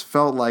 and I just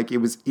felt like it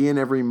was in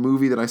every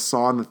movie that I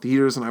saw in the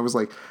theaters, and I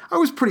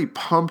was pretty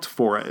pumped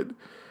for it.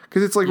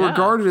 Because it's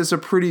regarded as a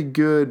pretty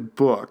good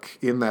book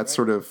in that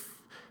sort of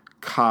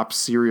cop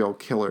serial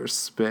killer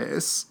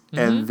space. Mm-hmm.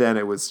 And then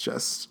it was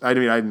just, I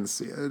didn't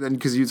see it, and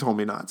because you told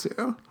me not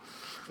to.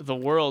 The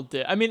world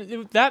did. I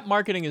mean, that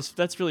marketing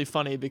that's really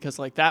funny because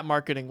that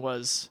marketing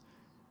was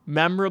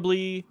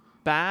memorably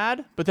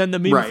bad, but then the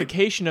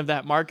memification of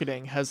that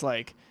marketing has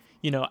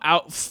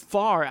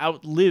far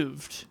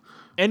outlived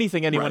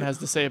anything anyone has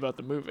to say about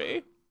the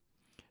movie.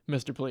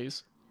 Mr.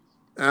 Please.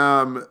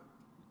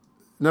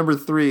 Number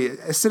 3,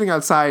 sitting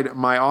outside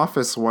my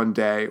office one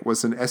day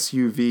was an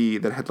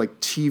SUV that had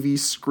TV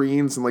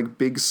screens and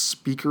big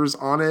speakers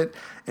on it.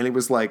 And it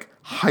was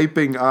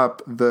hyping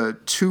up the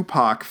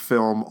Tupac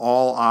film,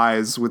 All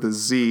Eyes with a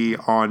Z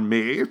on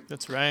Me.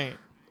 That's right.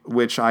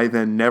 Which I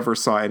then never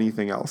saw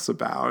anything else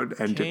about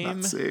and did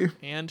not see.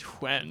 And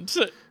went.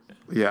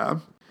 Yeah.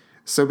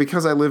 So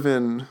because I live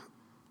in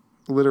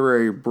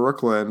literary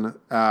Brooklyn,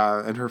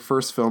 and her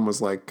first film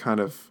was kind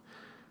of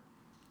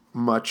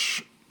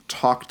much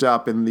talked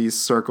up in these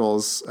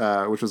circles,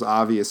 which was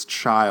Obvious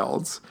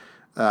Child.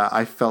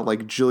 I felt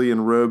like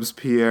Julian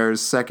Robespierre's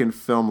second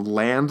film,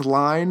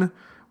 Landline,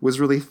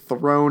 was really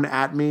thrown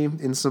at me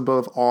in some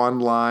both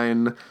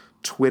online,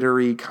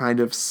 Twittery kind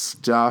of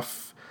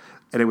stuff.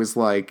 And it was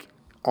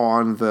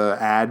on the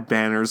ad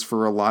banners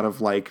for a lot of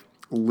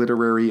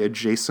literary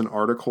adjacent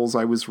articles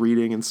I was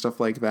reading and stuff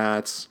like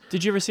that.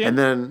 Did you ever see it? And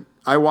then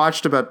I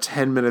watched about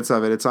 10 minutes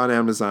of it. It's on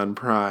Amazon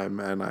Prime,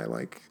 and I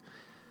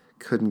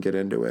couldn't get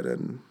into it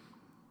and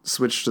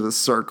switched to The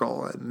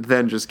Circle, and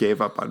then just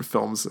gave up on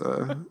films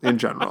in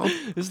general.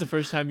 This is the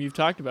first time you've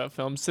talked about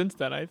films since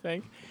then, I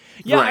think.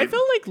 Yeah, right. I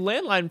felt like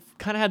Landline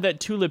kind of had that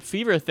Tulip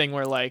Fever thing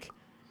where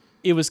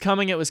it was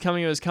coming,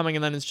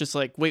 and then it's just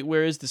wait,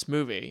 where is this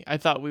movie? I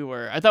thought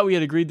we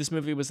had agreed this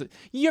movie was.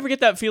 You ever get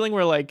that feeling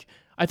where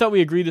I thought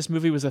we agreed this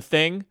movie was a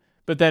thing,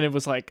 but then it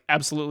was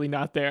absolutely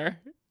not there?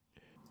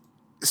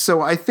 So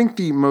I think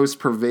the most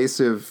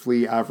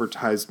pervasively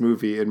advertised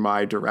movie in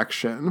my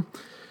direction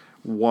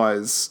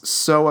was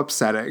so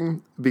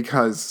upsetting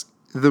because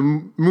the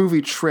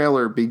movie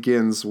trailer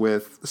begins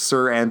with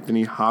Sir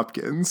Anthony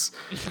Hopkins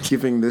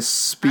giving this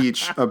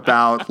speech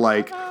about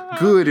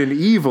good and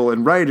evil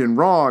and right and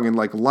wrong and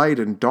light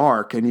and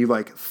dark, and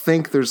you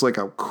think there's a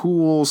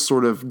cool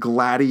sort of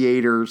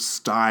gladiator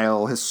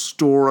style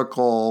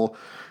historical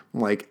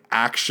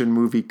action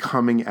movie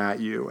coming at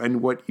you,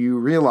 and what you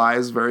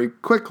realize very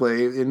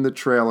quickly in the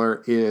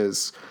trailer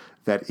is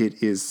that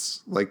it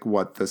is the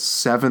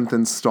 7th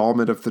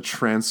installment of the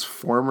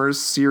Transformers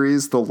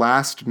series, The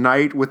Last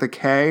Night with a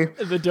K.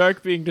 The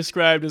dark being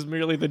described as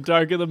merely the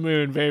dark of the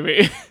moon,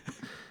 baby.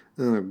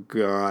 Oh,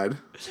 God.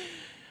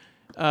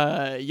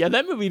 Yeah,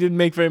 that movie didn't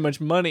make very much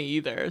money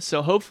either,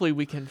 so hopefully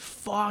we can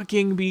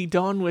fucking be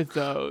done with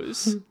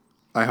those.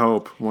 I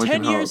hope.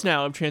 10 years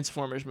now of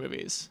Transformers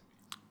movies.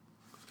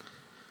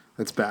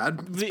 That's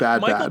bad. It's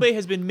bad. Michael Bay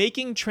has been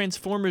making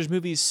Transformers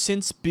movies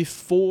since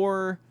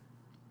before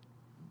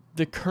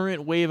the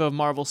current wave of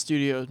Marvel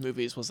Studios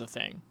movies was a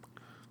thing.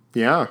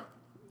 Yeah.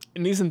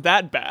 And isn't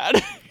that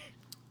bad?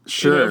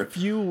 Sure. In a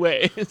few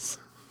ways.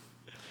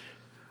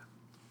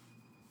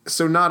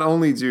 So not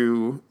only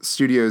do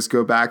studios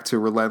go back to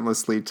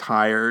relentlessly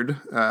tired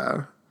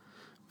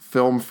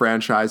film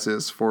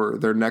franchises for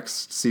their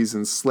next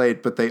season's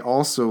slate, but they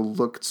also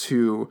look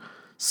to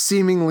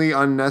seemingly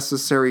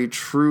unnecessary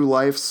true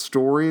life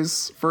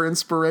stories for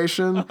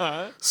inspiration.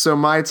 Uh-huh. So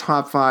my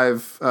top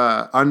 5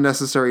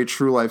 unnecessary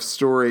true life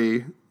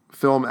story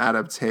film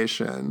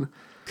adaptation.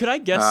 Could I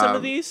guess some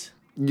of these?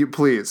 You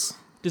please.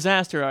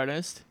 Disaster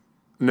Artist.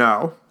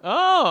 No.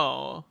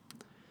 Oh.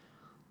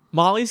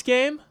 Molly's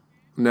Game?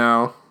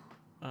 No.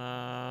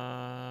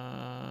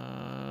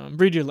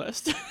 Read your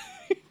list.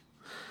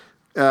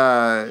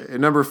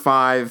 Number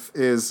 5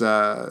 is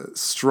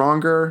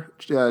Stronger.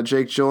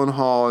 Jake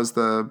Gyllenhaal is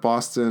the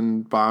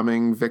Boston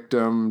bombing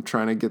victim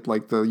trying to get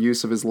the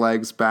use of his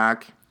legs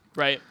back.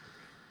 Right.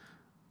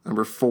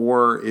 Number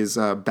 4 is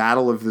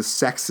Battle of the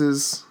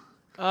Sexes.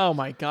 Oh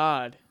my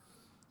God.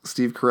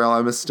 Steve Carell,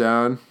 Emma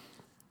Stone.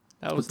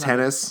 That was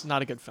tennis.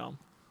 Not a good film.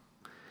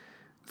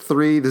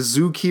 3, The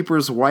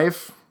Zookeeper's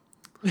Wife.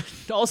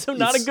 Also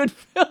not a good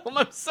film.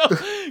 I'm so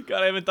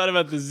God, I haven't thought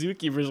about The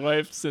Zookeeper's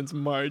Wife since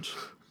March.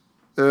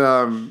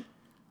 Number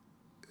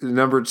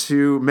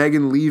 2,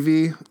 Megan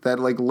Levy, that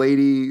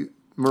lady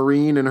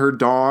Marine and her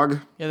dog.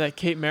 Yeah, that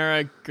Kate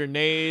Mara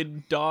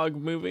grenade dog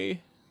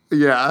movie.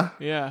 Yeah.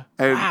 Yeah.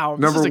 And wow.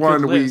 Number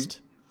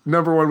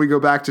 1, we go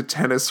back to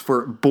tennis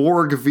for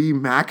Borg v.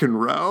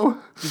 McEnroe.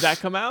 Did that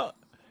come out?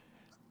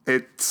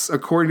 It's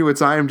according to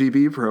its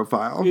IMDb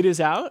profile. It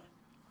is out?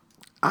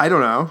 I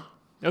don't know.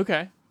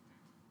 Okay.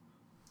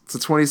 It's a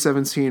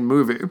 2017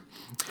 movie.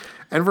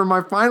 And for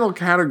my final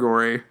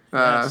category,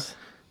 yes.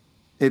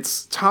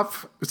 It's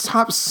top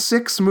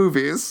 6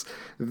 movies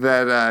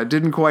that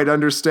didn't quite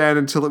understand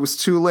until it was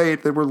too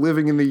late that we're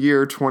living in the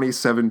year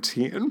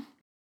 2017.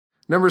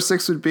 Number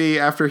 6 would be,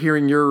 after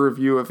hearing your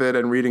review of it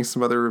and reading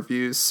some other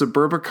reviews,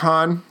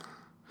 Suburbicon.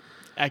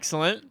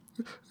 Excellent.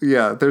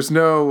 Yeah, there's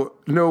no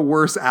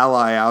worse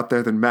ally out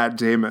there than Matt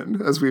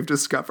Damon, as we've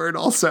discovered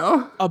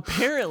also.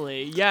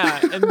 Apparently,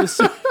 yeah. And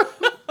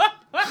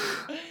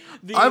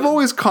I've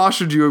always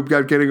cautioned you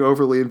about getting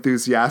overly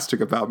enthusiastic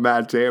about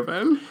Matt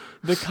Damon.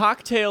 The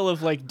cocktail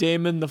of like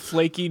Damon the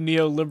flaky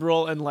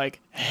neoliberal and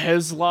like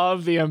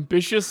Heslov the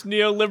ambitious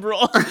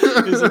neoliberal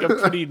is like a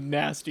pretty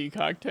nasty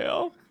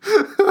cocktail.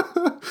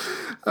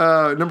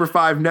 Number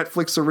 5,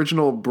 Netflix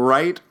original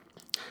Bright.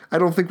 I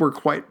don't think we're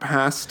quite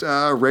past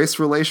race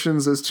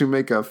relations as to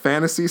make a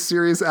fantasy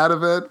series out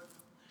of it.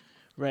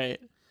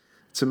 Right.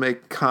 To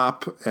make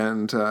cop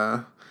and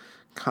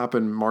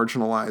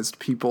marginalized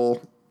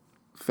people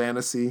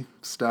fantasy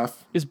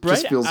stuff. Is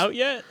Bright out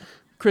yet?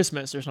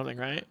 Christmas or something,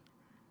 right?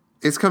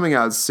 It's coming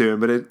out soon,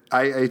 but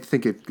I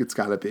think it's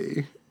got to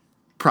be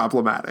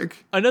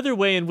problematic. Another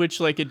way in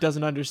which like it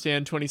doesn't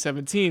understand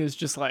 2017 is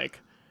just like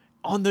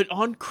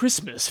on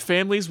Christmas,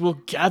 families will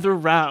gather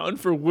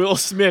round for Will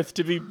Smith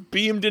to be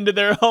beamed into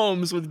their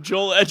homes with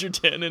Joel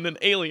Edgerton in an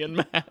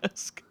alien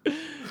mask.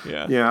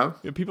 Yeah.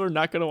 People are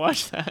not going to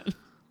watch that.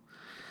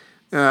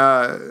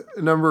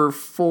 Number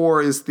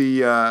 4 is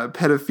the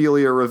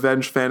pedophilia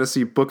revenge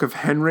fantasy Book of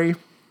Henry.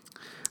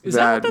 Is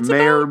that what that's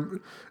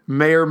about?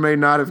 May or may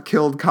not have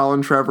killed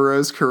Colin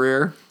Trevorrow's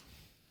career.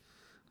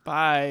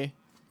 Bye,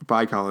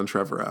 Colin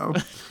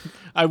Trevorrow.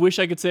 I wish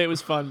I could say it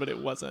was fun, but it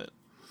wasn't.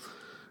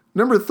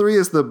 Number 3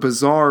 is the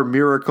bizarre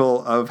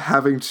miracle of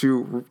having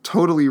to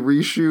totally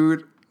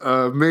reshoot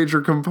a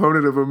major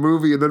component of a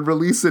movie and then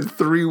release it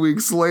 3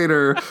 weeks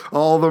later,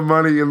 all the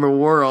money in the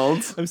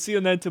world. I'm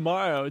seeing that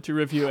tomorrow to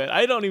review it.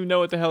 I don't even know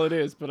what the hell it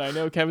is, but I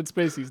know Kevin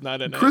Spacey's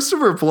not in it.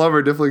 Christopher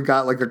Plummer definitely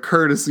got like a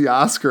courtesy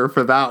Oscar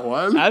for that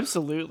one.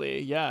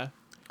 Absolutely, yeah.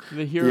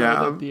 The hero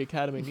that the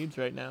Academy needs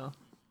right now.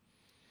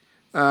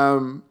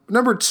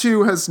 Number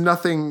 2 has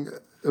nothing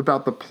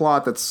about the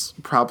plot that's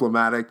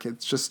problematic. It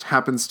just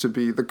happens to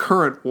be The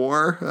Current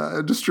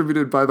War,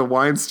 distributed by the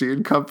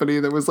Weinstein Company,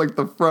 that was like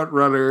the front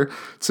runner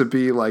to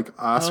be like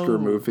Oscar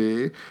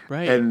movie.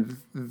 Right. And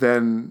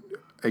then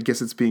I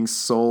guess it's being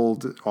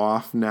sold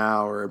off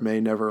now, or it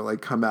may never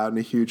like come out in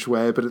a huge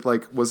way, but it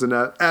like was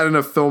at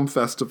enough film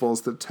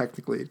festivals that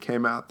technically it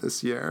came out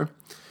this year.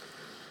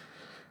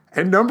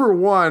 And number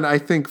 1, I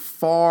think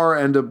far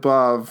and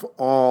above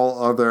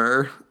all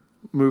other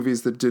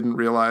movies that didn't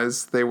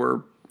realize they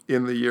were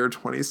in the year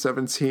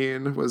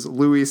 2017, was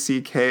Louis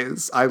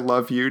C.K.'s I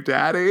Love You,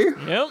 Daddy.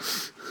 Yep.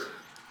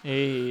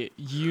 A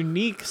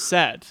unique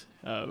set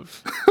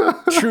of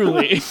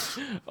truly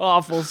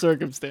awful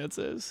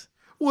circumstances.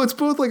 Well, it's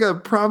both like a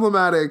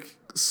problematic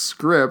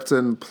script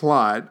and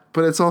plot,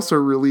 but it's also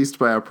released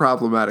by a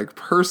problematic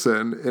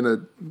person in a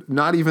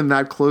not even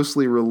that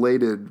closely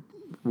related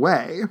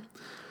way.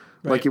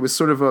 Right. Like, it was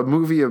sort of a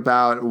movie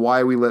about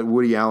why we let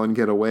Woody Allen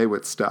get away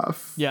with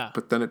stuff. Yeah.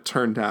 But then it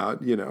turned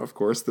out, of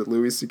course, that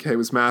Louis C.K.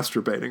 was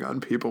masturbating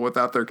on people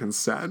without their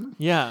consent.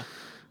 Yeah.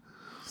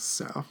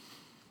 So.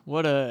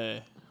 What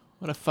a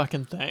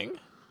fucking thing.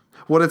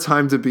 What a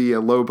time to be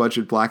a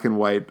low-budget black and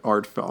white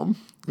art film,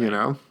 you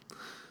know?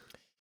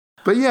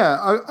 But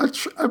yeah,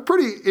 a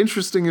pretty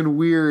interesting and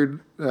weird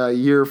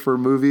year for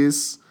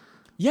movies.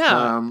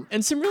 Yeah.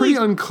 And some really... Pretty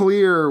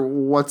unclear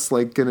what's,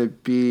 like, going to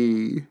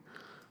be...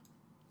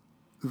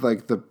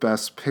 like the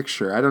best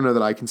picture. I don't know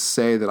that I can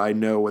say that I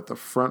know what the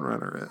front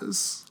runner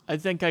is. I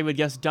think I would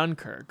guess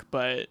Dunkirk,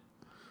 but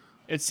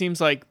it seems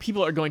like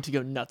people are going to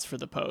go nuts for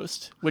The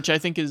Post, which I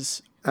think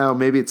is... Oh,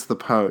 maybe it's The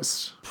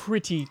Post.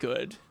 Pretty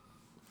good,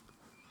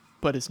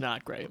 but it's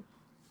not great.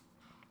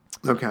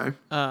 Okay.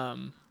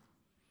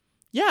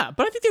 Yeah,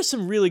 but I think there's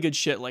some really good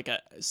shit like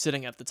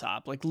sitting at the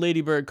top, like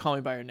Lady Bird, Call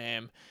Me by Your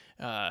Name.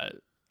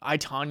 I,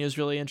 Tanya's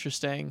really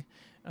interesting.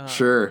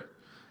 Sure.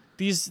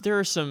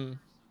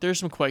 There's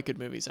some quite good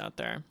movies out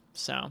there.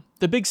 So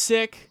The Big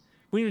Sick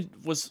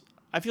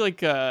I feel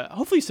like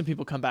hopefully some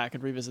people come back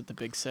and revisit The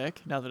Big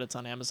Sick now that it's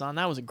on Amazon.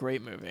 That was a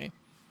great movie.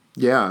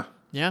 Yeah.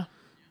 Yeah.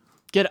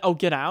 Get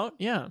Out.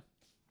 Yeah.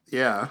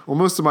 Yeah. Well,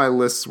 most of my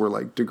lists were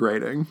like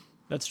degrading.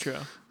 That's true.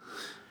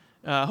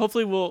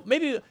 Hopefully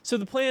so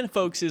the plan,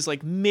 folks, is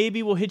like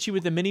maybe we'll hit you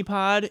with a mini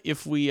pod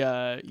if we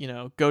go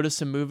to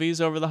some movies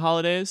over the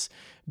holidays,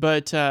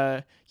 but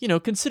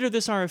consider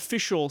this our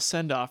official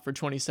send-off for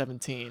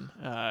 2017.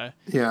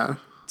 Yeah,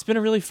 it's been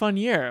a really fun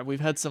year. We've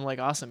had some like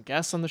awesome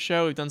guests on the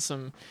show.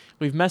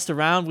 We've messed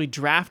around. We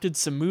drafted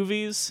some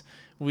movies.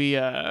 We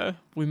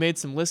made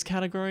some list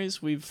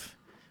categories. We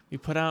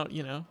put out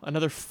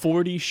another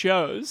 40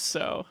 shows.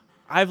 So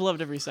I've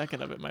loved every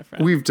second of it, my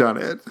friend. We've done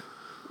it.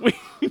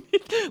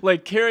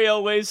 Like Cary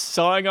Elwes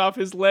sawing off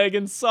his leg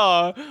in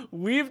Saw.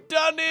 We've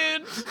done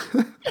it.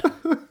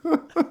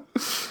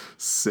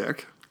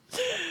 Sick.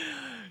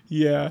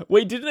 Yeah.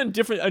 Wait, didn't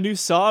a new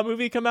Saw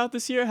movie come out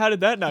this year? How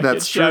did that not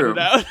get shouted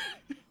out?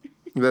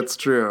 That's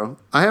true.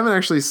 I haven't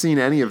actually seen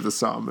any of the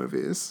Saw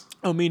movies.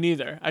 Oh, me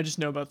neither. I just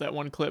know about that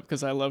one clip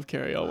because I love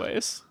Cary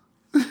Elwes.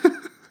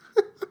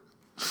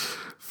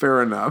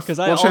 Fair enough. Because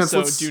I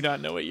also do not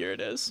know what year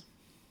it is.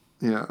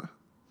 Yeah.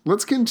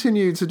 Let's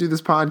continue to do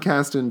this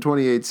podcast in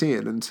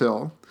 2018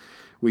 until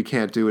we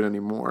can't do it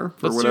anymore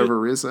for whatever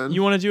reason.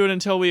 You want to do it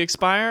until we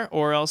expire,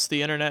 or else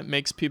the internet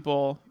makes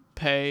people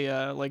pay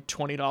like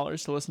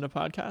 $20 to listen to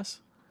podcasts?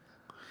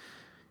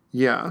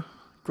 Yeah.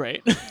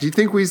 Great. Do you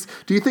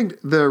think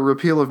the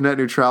repeal of net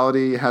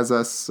neutrality has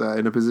us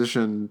in a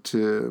position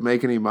to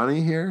make any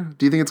money here?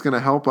 Do you think it's going to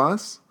help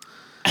us?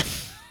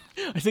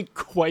 I think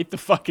quite the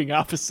fucking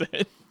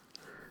opposite.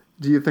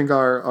 Do you think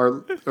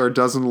our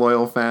dozen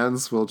loyal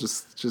fans will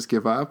just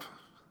give up?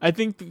 I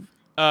think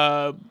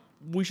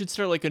we should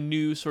start like a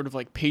new sort of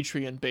like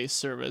Patreon-based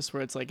service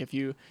where it's like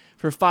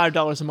for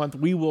 $5 a month,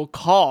 we will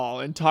call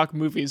and talk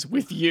movies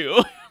with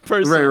you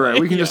personally. Right.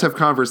 We can just have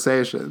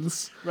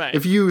conversations. Right.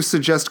 If you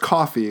suggest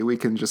coffee, we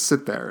can just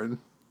sit there and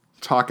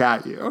talk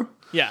at you.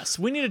 Yes,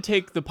 we need to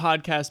take the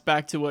podcast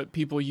back to what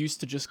people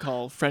used to just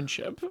call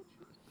friendship.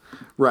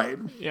 Right.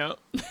 Yeah.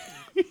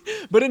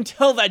 But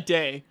until that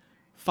day,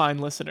 fine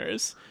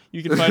listeners,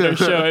 you can find our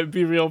show at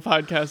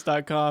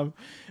BeRealPodcast.com,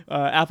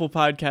 Apple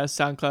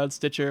Podcasts, SoundCloud,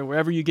 Stitcher,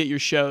 wherever you get your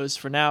shows.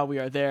 For now, we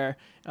are there.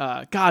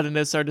 God, and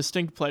it's our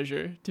distinct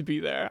pleasure to be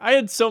there. I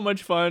had so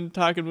much fun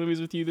talking movies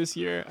with you this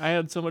year. I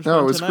had so much fun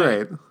it was tonight.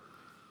 Great.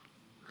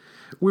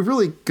 We've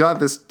really got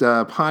this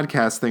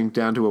podcast thing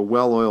down to a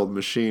well-oiled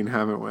machine,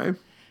 haven't we?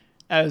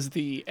 As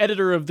the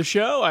editor of the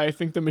show, I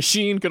think the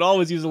machine could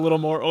always use a little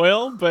more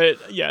oil,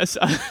 but yes,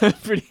 I'm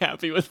pretty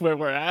happy with where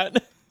we're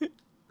at.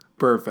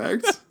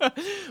 Perfect.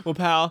 Well,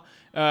 pal,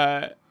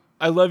 I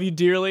love you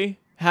dearly.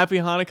 Happy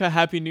Hanukkah,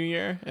 Happy New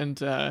Year,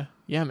 and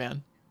yeah,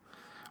 man.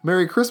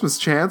 Merry Christmas,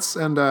 Chance,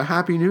 and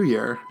Happy New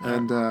Year,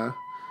 and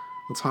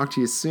we'll talk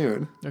to you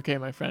soon. Okay,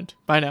 my friend.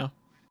 Bye now.